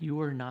faith.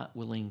 You are not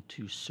willing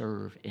to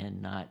serve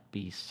and not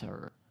be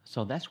served.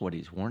 So that's what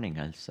he's warning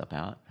us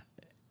about.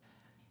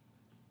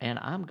 And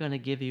I'm going to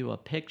give you a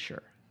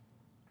picture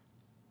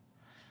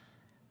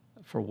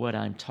for what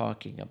I'm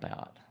talking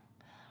about.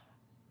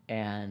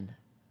 And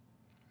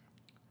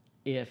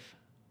if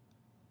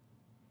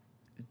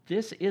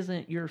this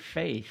isn't your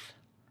faith,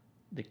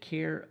 the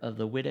care of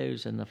the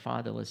widows and the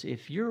fatherless,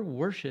 if your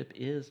worship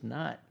is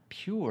not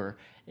pure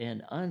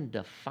and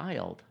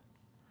undefiled,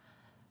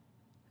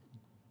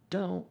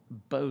 don't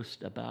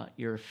boast about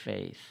your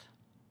faith.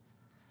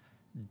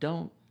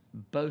 Don't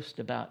boast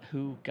about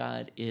who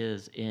God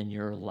is in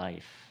your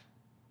life,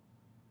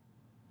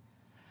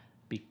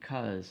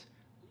 because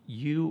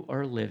you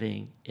are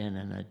living in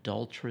an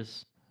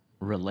adulterous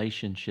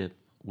relationship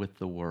with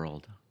the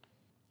world.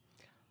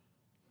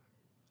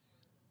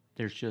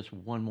 There's just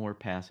one more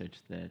passage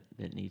that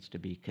needs to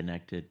be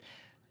connected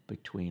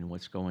between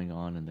what's going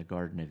on in the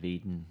Garden of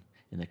Eden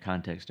in the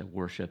context of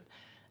worship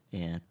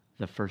and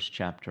the first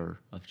chapter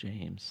of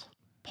James.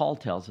 Paul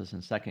tells us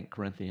in 2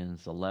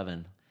 Corinthians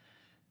 11,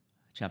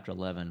 chapter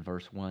 11,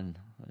 verse 1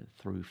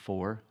 through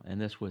 4, and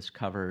this was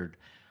covered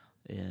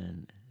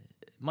in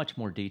much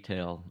more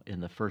detail in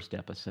the first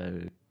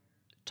episode,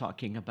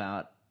 talking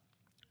about,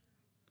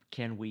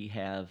 can we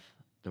have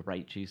the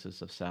right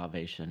Jesus of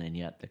salvation and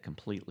yet the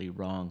completely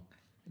wrong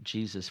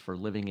Jesus for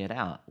living it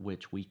out,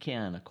 which we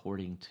can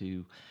according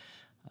to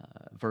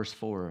verse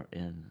 4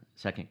 in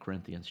 2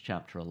 Corinthians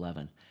chapter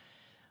 11.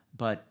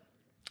 But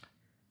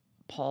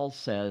Paul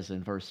says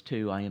in verse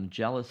 2, I am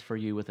jealous for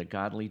you with a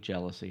godly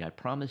jealousy. I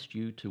promised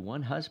you to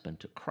one husband,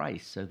 to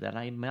Christ, so that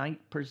I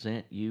might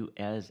present you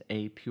as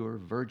a pure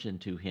virgin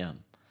to him.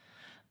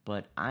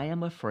 But I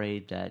am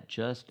afraid that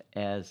just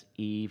as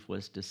Eve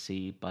was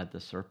deceived by the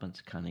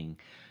serpent's cunning,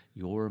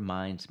 your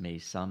minds may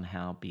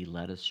somehow be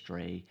led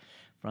astray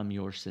from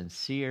your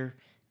sincere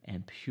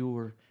and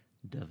pure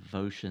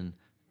devotion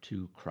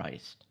to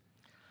Christ.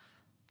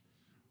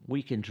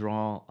 We can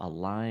draw a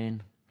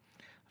line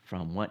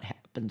from what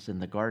happens in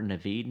the Garden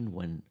of Eden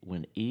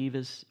when Eve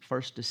is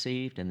first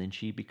deceived and then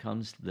she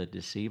becomes the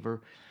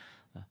deceiver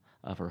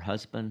of her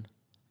husband,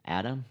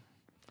 Adam,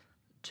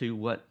 to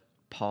what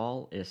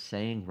Paul is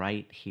saying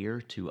right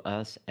here to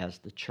us as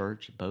the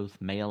church, both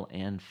male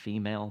and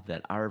female,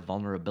 that our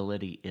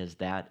vulnerability is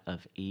that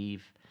of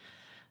Eve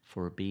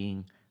for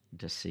being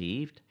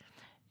deceived.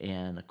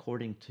 And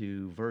according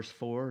to verse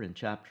 4 in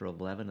chapter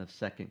 11 of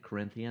 2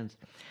 Corinthians,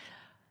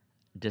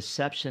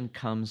 deception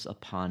comes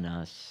upon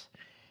us.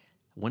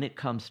 When it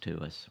comes to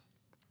us,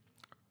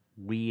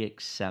 we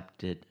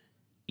accept it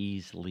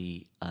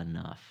easily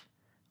enough.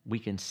 We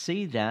can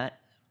see that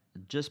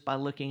just by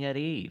looking at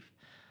Eve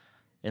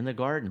in the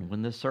garden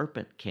when the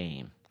serpent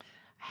came,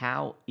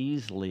 how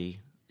easily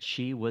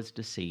she was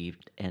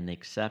deceived and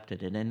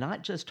accepted it. And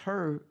not just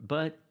her,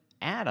 but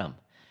Adam.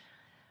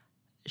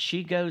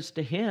 She goes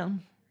to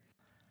him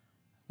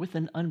with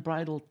an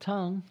unbridled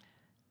tongue,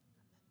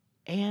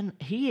 and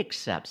he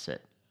accepts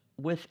it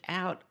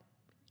without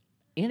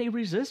any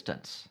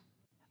resistance.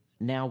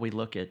 Now we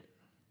look at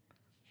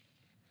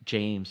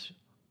James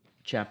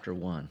chapter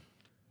 1.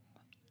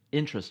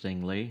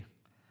 Interestingly,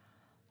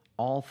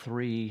 all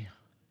three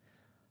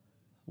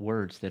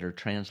words that are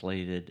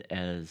translated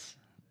as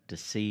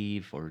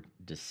deceive or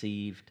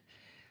deceived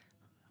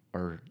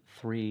are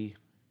three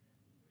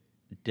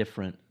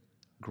different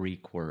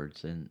Greek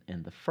words. And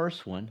the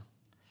first one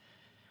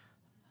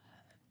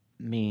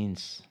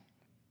means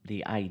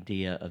the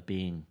idea of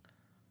being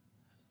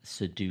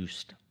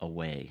seduced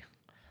away.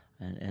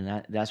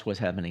 And that's what's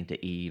happening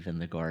to Eve in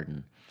the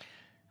garden.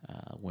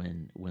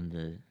 When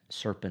the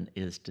serpent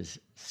is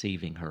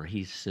deceiving her,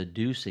 he's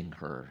seducing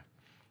her.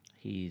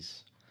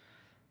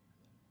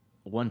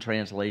 One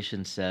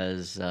translation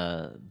says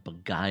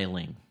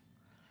beguiling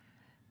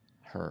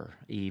her.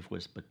 Eve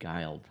was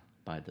beguiled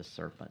by the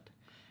serpent.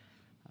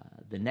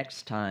 The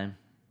next time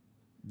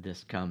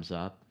this comes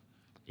up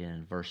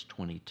in verse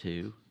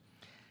 22,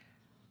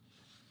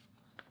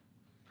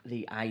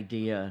 the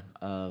idea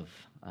of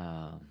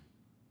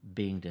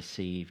being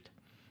deceived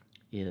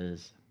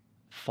is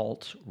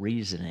false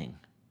reasoning.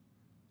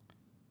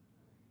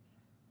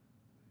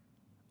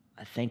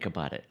 Think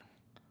about it.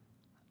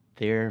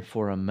 There,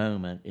 for a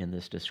moment, in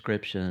this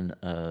description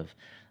of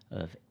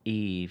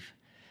Eve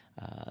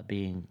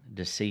being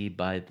deceived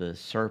by the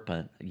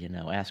serpent,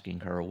 asking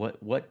her,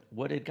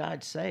 what did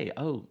God say?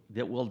 Oh,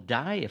 that we'll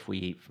die if we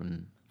eat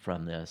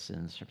from this.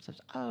 And the serpent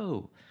says,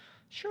 oh,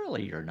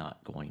 surely you're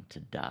not going to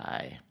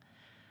die.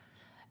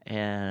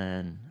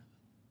 And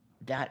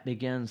that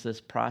begins this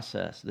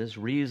process, this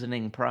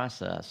reasoning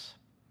process.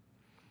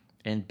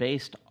 And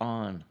based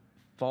on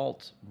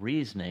false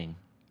reasoning,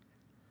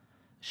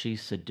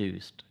 she's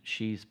seduced,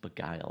 she's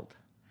beguiled,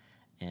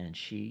 and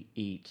she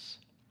eats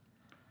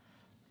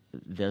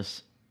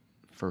this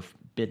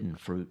forbidden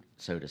fruit,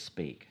 so to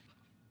speak.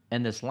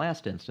 In this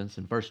last instance,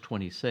 in verse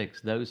 26,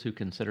 those who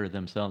consider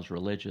themselves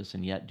religious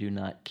and yet do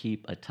not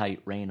keep a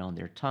tight rein on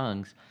their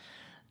tongues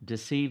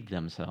deceive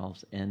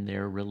themselves, and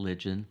their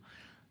religion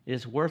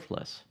is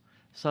worthless.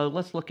 So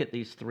let's look at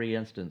these three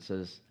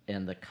instances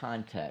in the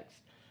context.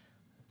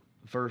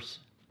 Verse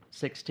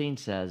 16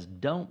 says,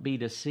 don't be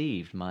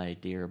deceived, my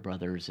dear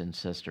brothers and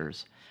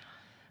sisters.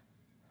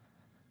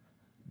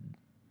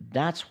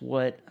 That's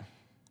what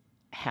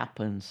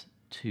happens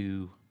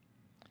to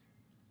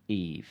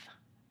Eve.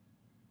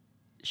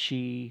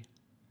 She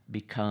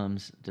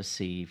becomes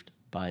deceived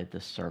by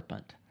the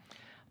serpent.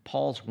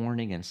 Paul's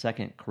warning in 2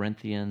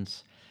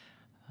 Corinthians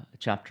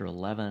chapter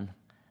 11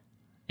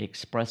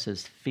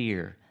 expresses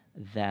fear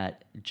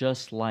that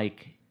just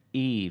like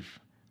Eve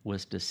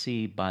was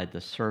deceived by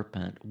the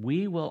serpent,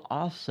 we will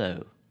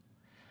also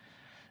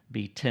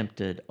be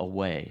tempted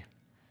away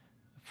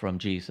from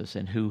Jesus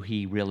and who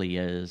he really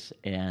is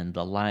and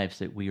the lives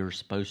that we are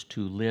supposed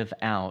to live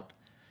out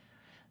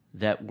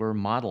that were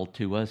modeled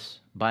to us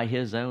by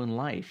his own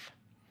life,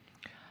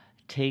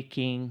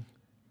 taking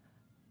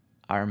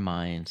our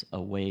minds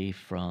away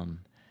from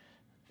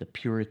the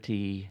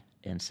purity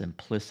and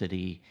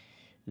simplicity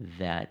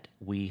that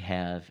we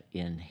have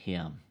in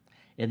him.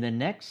 In the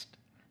next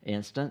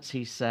instance,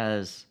 he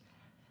says,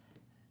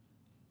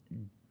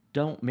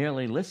 don't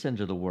merely listen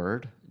to the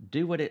word,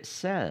 do what it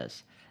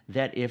says.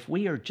 That if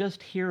we are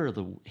just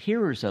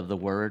hearers of the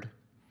word,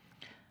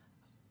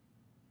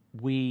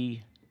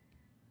 we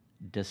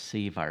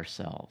deceive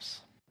ourselves.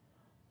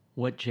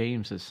 What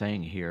James is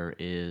saying here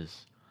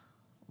is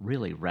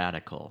really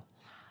radical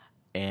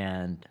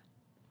and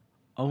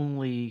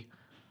only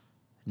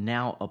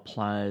now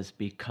applies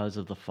because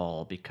of the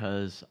fall,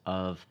 because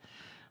of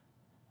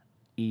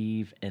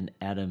Eve and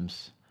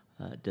Adam's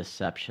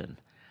deception.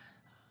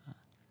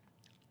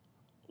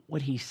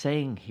 What he's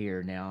saying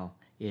here now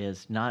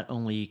is not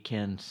only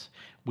can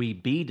we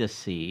be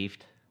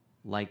deceived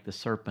like the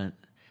serpent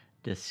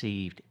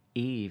deceived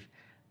Eve,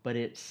 but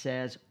it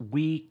says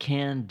we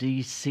can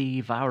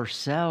deceive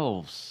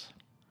ourselves,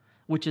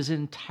 which is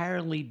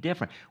entirely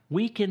different.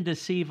 We can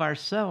deceive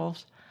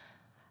ourselves,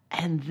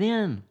 and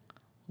then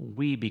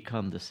we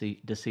become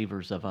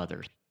deceivers of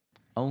others.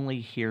 Only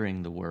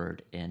hearing the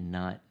word and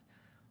not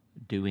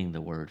doing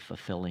the word,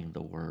 fulfilling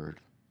the word,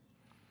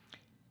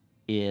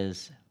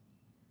 is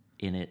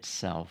in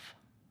itself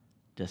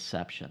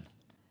deception.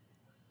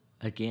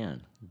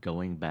 Again,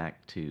 going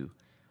back to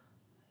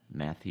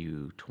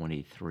Matthew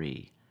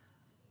 23,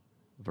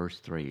 verse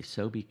 3,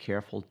 so be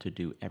careful to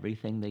do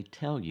everything they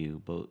tell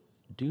you, but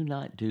do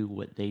not do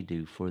what they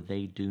do, for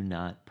they do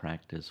not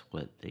practice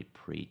what they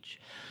preach.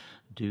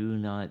 Do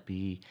not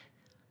be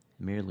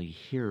merely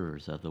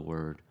hearers of the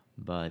word,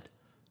 but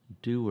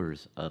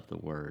doers of the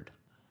word.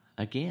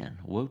 Again,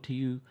 woe to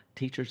you,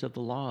 teachers of the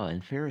law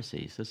and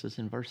Pharisees. This is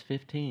in verse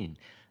 15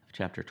 of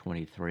chapter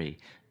 23.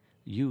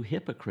 You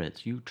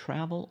hypocrites, you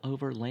travel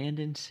over land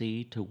and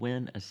sea to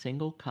win a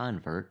single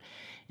convert,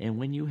 and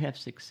when you have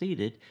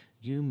succeeded,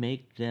 you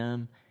make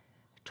them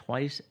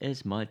twice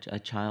as much a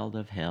child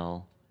of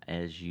hell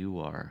as you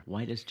are.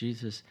 Why does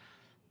Jesus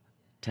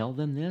tell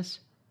them this?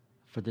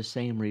 For the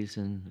same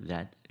reason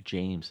that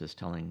James is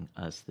telling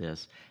us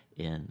this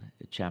in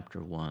chapter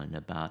 1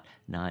 about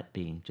not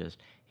being just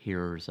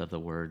hearers of the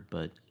word,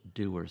 but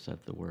doers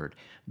of the word,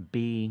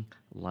 being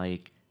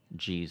like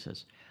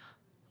Jesus.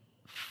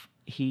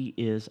 He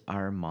is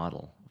our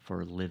model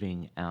for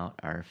living out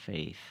our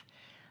faith,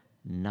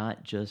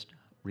 not just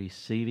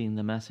receiving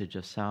the message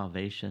of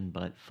salvation,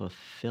 but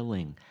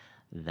fulfilling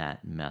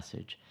that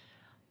message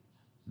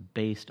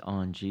based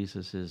on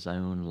Jesus'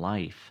 own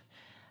life,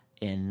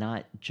 and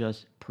not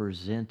just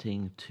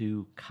presenting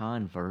to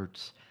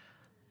converts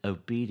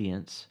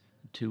obedience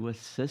to a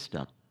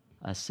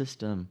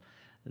system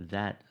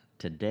that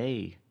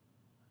today,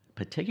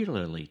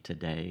 particularly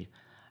today,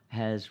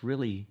 has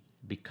really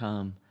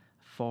become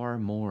far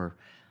more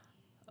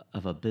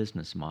of a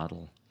business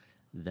model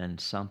than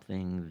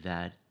something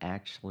that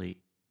actually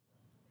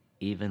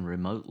even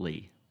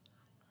remotely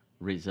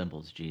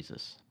resembles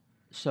Jesus.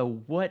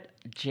 So what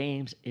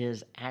James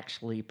is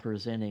actually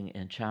presenting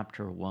in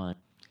chapter 1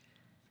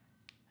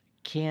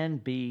 can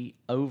be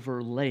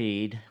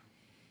overlaid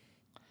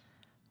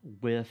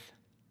with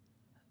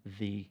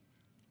the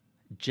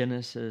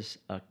Genesis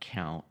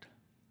account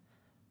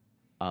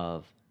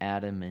of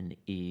Adam and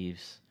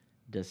Eve's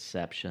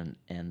deception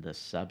and the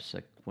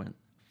subsequent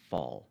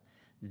fall.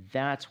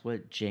 That's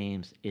what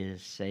James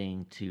is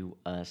saying to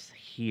us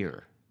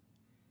here,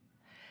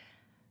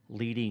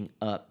 leading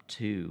up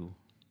to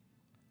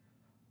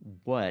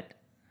what,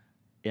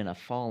 in a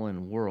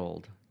fallen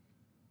world,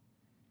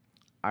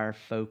 our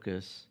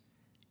focus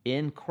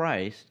in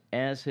Christ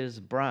as his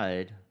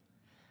bride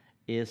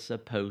is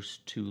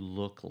supposed to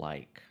look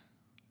like.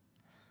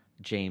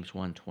 James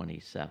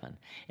 1:27.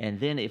 And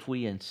then if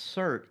we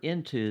insert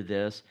into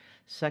this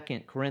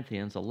 2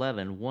 Corinthians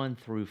 11, 1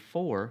 through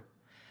 4,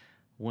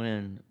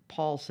 when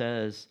Paul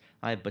says,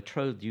 I have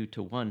betrothed you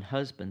to one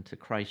husband, to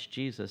Christ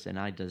Jesus, and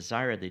I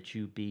desire that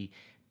you be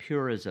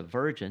pure as a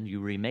virgin,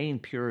 you remain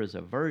pure as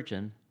a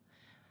virgin,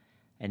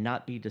 and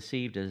not be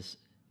deceived as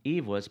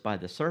Eve was by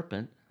the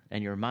serpent,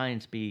 and your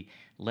minds be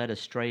led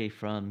astray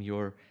from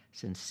your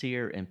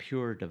sincere and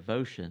pure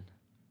devotion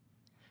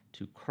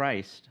to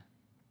Christ.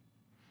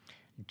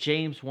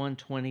 James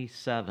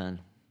 1:27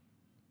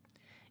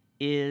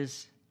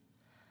 is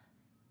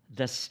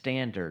the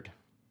standard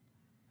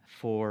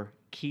for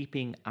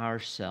keeping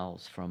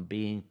ourselves from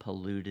being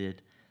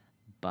polluted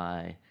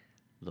by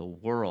the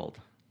world.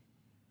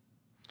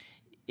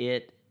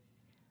 It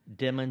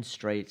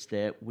demonstrates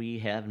that we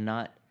have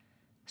not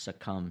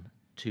succumbed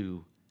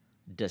to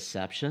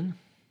deception,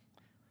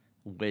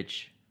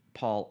 which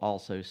Paul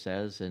also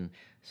says in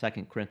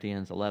 2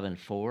 Corinthians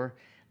 11:4,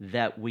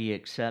 that we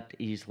accept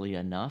easily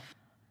enough,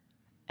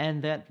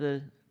 and that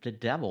the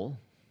devil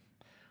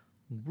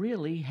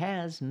really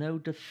has no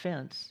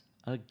defense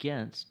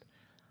against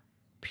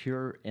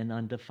pure and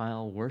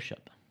undefiled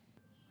worship.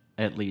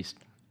 At least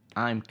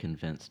I'm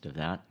convinced of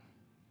that.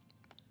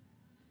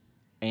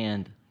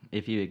 And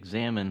if you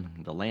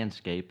examine the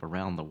landscape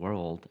around the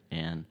world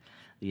and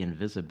the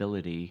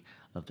invisibility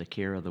of the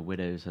care of the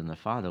widows and the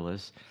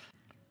fatherless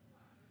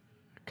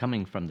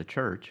coming from the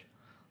church,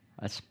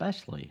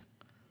 especially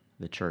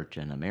the church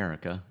in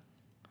America,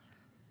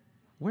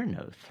 we're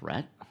no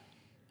threat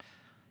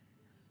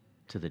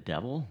to the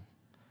devil,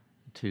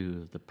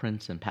 to the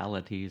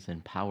principalities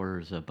and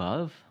powers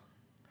above,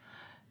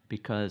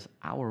 because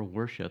our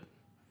worship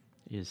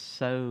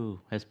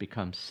has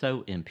become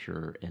so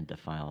impure and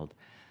defiled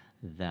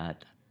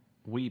that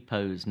we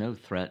pose no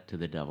threat to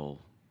the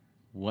devil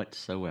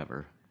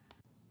whatsoever.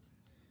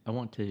 I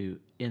want to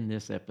end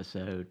this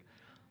episode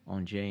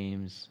on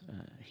James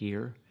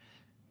here,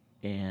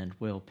 and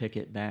we'll pick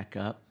it back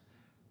up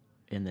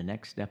in the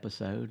next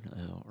episode,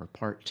 or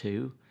part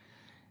 2.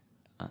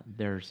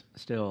 There's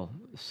still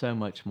so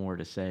much more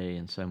to say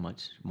and so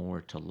much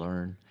more to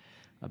learn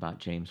about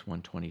James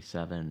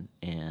 1:27,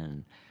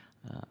 and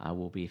I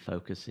will be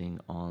focusing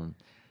on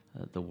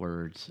the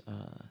words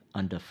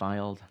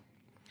undefiled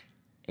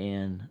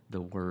and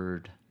the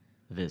word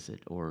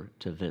visit, or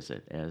to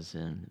visit, as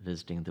in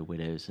visiting the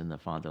widows and the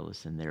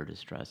fatherless in their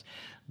distress.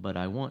 But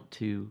I want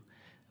to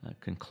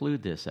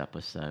conclude this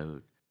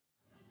episode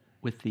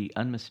with the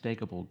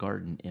unmistakable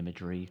garden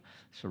imagery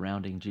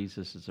surrounding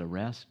Jesus'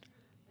 arrest,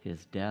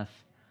 his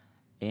death,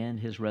 and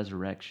his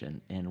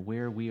resurrection, and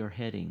where we are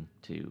heading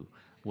to,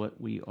 what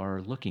we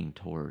are looking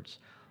towards,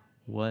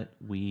 what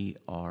we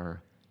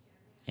are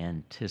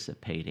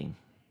anticipating.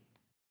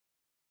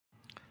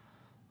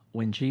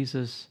 When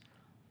Jesus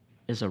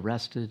is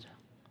arrested,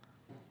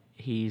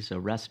 he's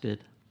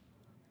arrested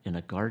in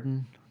a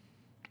garden.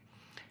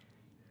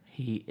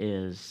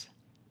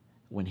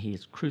 When he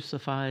is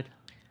crucified,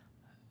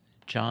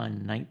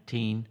 John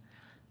 19,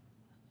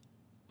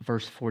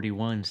 verse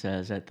 41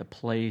 says, at the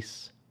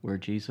place where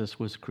Jesus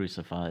was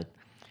crucified,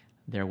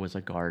 there was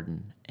a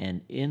garden,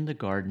 and in the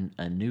garden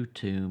a new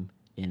tomb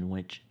in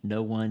which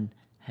no one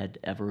had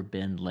ever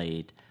been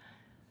laid.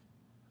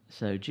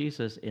 So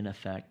Jesus, in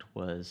effect,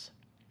 was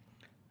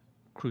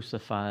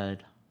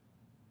crucified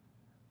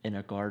in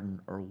a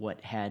garden, or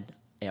what had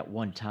at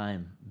one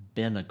time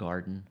been a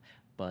garden,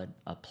 but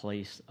a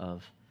place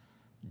of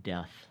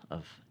death,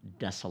 of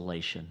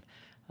desolation,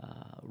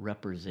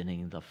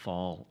 representing the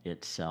fall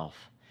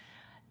itself.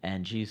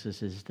 And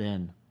Jesus is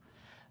then,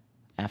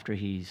 after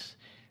he's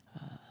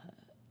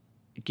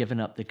given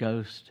up the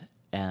ghost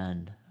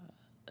and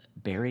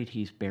buried.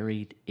 He's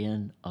buried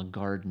in a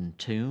garden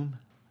tomb.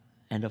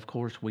 And of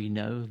course, we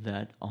know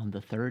that on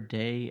the third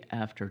day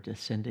after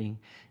descending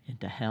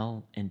into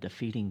hell and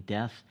defeating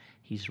death,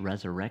 he's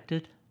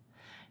resurrected.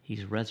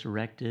 He's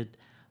resurrected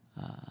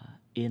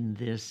in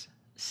this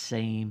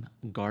same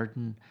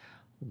garden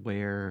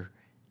where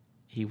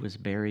he was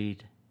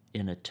buried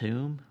in a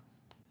tomb.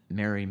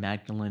 Mary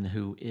Magdalene,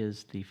 who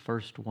is the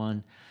first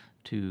one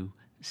to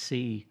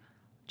see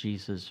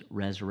Jesus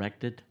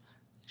resurrected,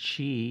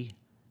 she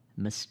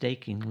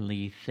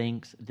mistakenly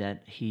thinks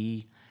that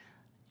he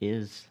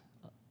is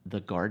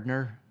the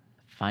gardener.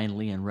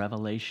 Finally, in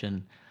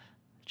Revelation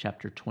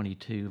chapter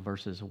 22,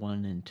 verses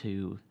 1 and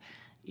 2,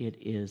 it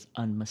is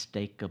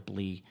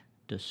unmistakably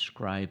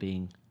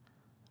describing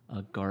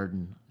a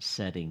garden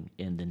setting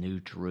in the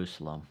New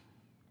Jerusalem.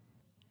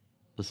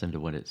 Listen to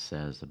what it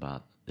says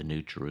about the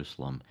New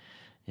Jerusalem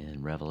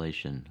in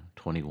Revelation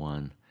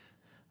 21,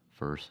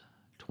 verse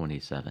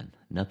 27.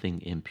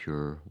 Nothing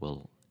impure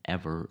will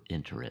ever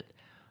enter it,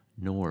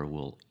 nor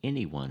will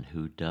anyone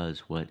who does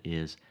what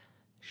is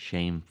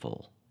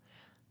shameful.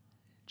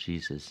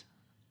 Jesus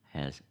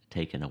has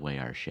taken away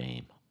our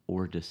shame,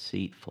 or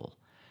deceitful.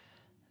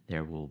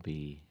 There will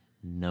be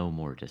no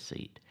more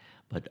deceit,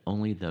 but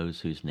only those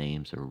whose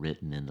names are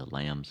written in the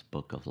Lamb's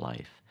book of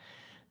life.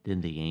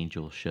 Then the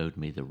angel showed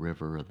me the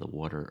river of the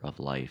water of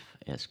life,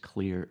 as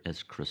clear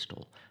as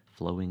crystal,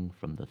 flowing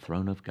from the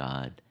throne of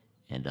God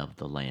and of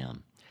the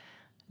Lamb.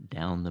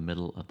 Down the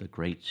middle of the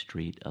great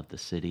street of the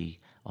city,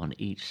 on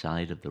each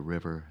side of the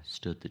river,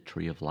 stood the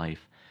tree of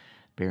life,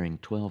 bearing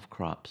 12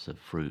 crops of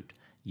fruit,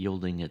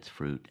 yielding its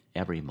fruit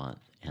every month,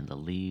 and the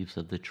leaves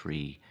of the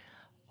tree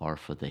are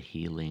for the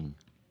healing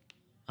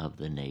of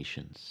the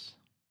nations.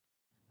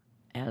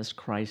 As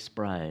Christ's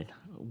bride,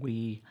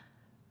 we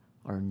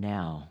are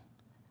now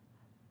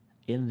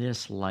in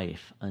this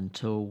life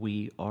until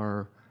we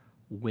are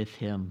with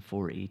him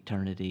for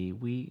eternity.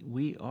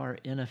 We are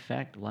in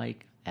effect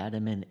like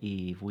Adam and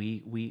Eve.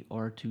 We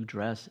are to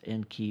dress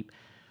and keep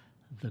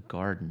the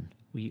garden.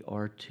 We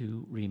are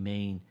to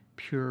remain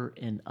pure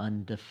and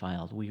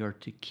undefiled. We are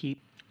to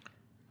keep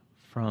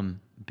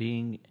from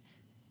being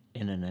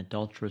in an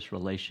adulterous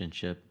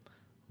relationship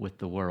with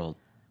the world.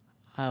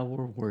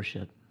 Our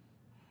worship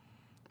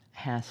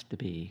has to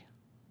be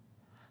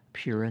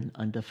pure and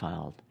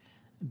undefiled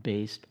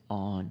based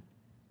on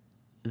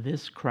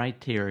this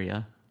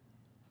criteria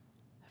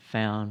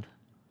found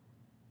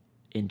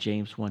in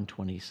James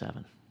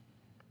 1:27.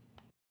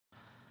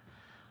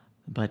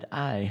 But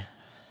I,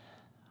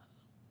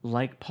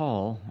 like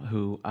Paul,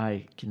 who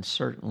I can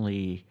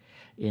certainly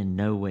in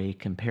no way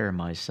compare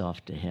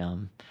myself to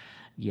him,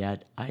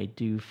 yet I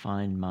do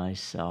find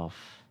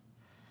myself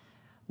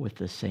with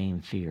the same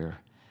fear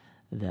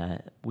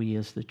that we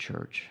as the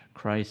church,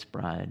 Christ's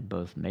bride,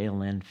 both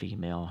male and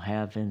female,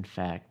 have in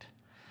fact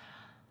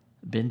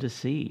been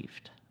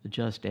deceived,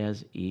 just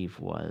as Eve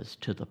was,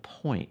 to the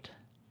point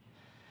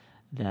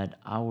that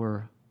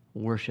our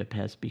worship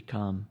has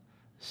become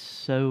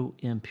so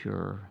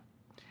impure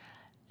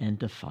and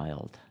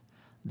defiled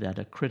that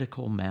a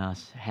critical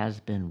mass has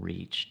been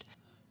reached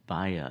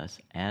by us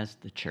as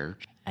the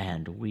church,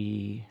 and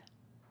we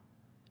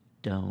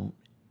don't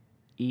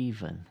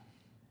even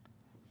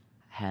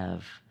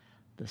have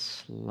the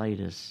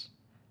slightest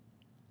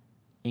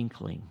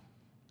inkling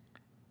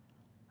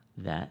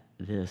that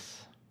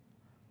this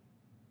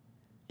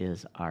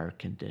is our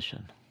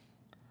condition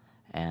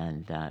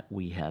and that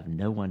we have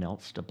no one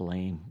else to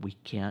blame. We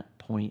can't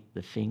point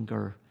the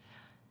finger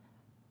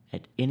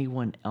at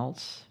anyone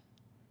else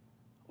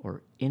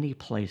or any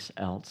place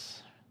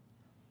else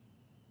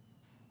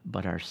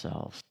but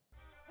ourselves.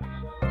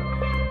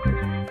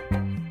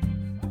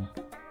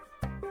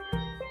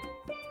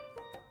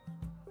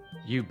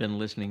 You've been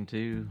listening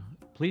to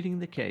Pleading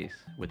the Case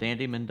with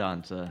Andy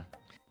Mendonca,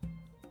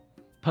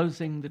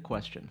 posing the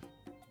question,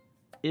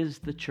 is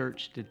the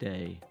church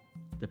today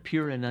the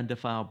pure and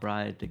undefiled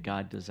bride that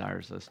God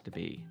desires us to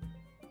be?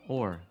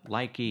 Or,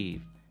 like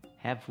Eve,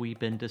 have we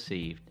been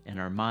deceived and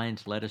our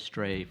minds led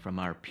astray from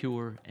our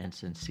pure and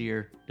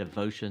sincere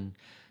devotion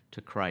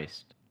to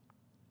Christ?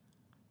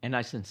 And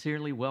I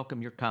sincerely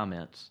welcome your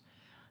comments.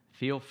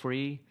 Feel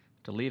free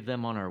to leave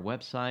them on our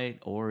website,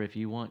 or if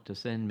you want to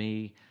send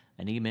me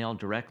an email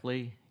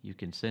directly, you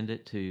can send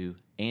it to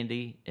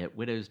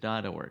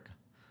andy@widows.org.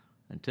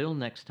 Until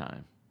next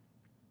time.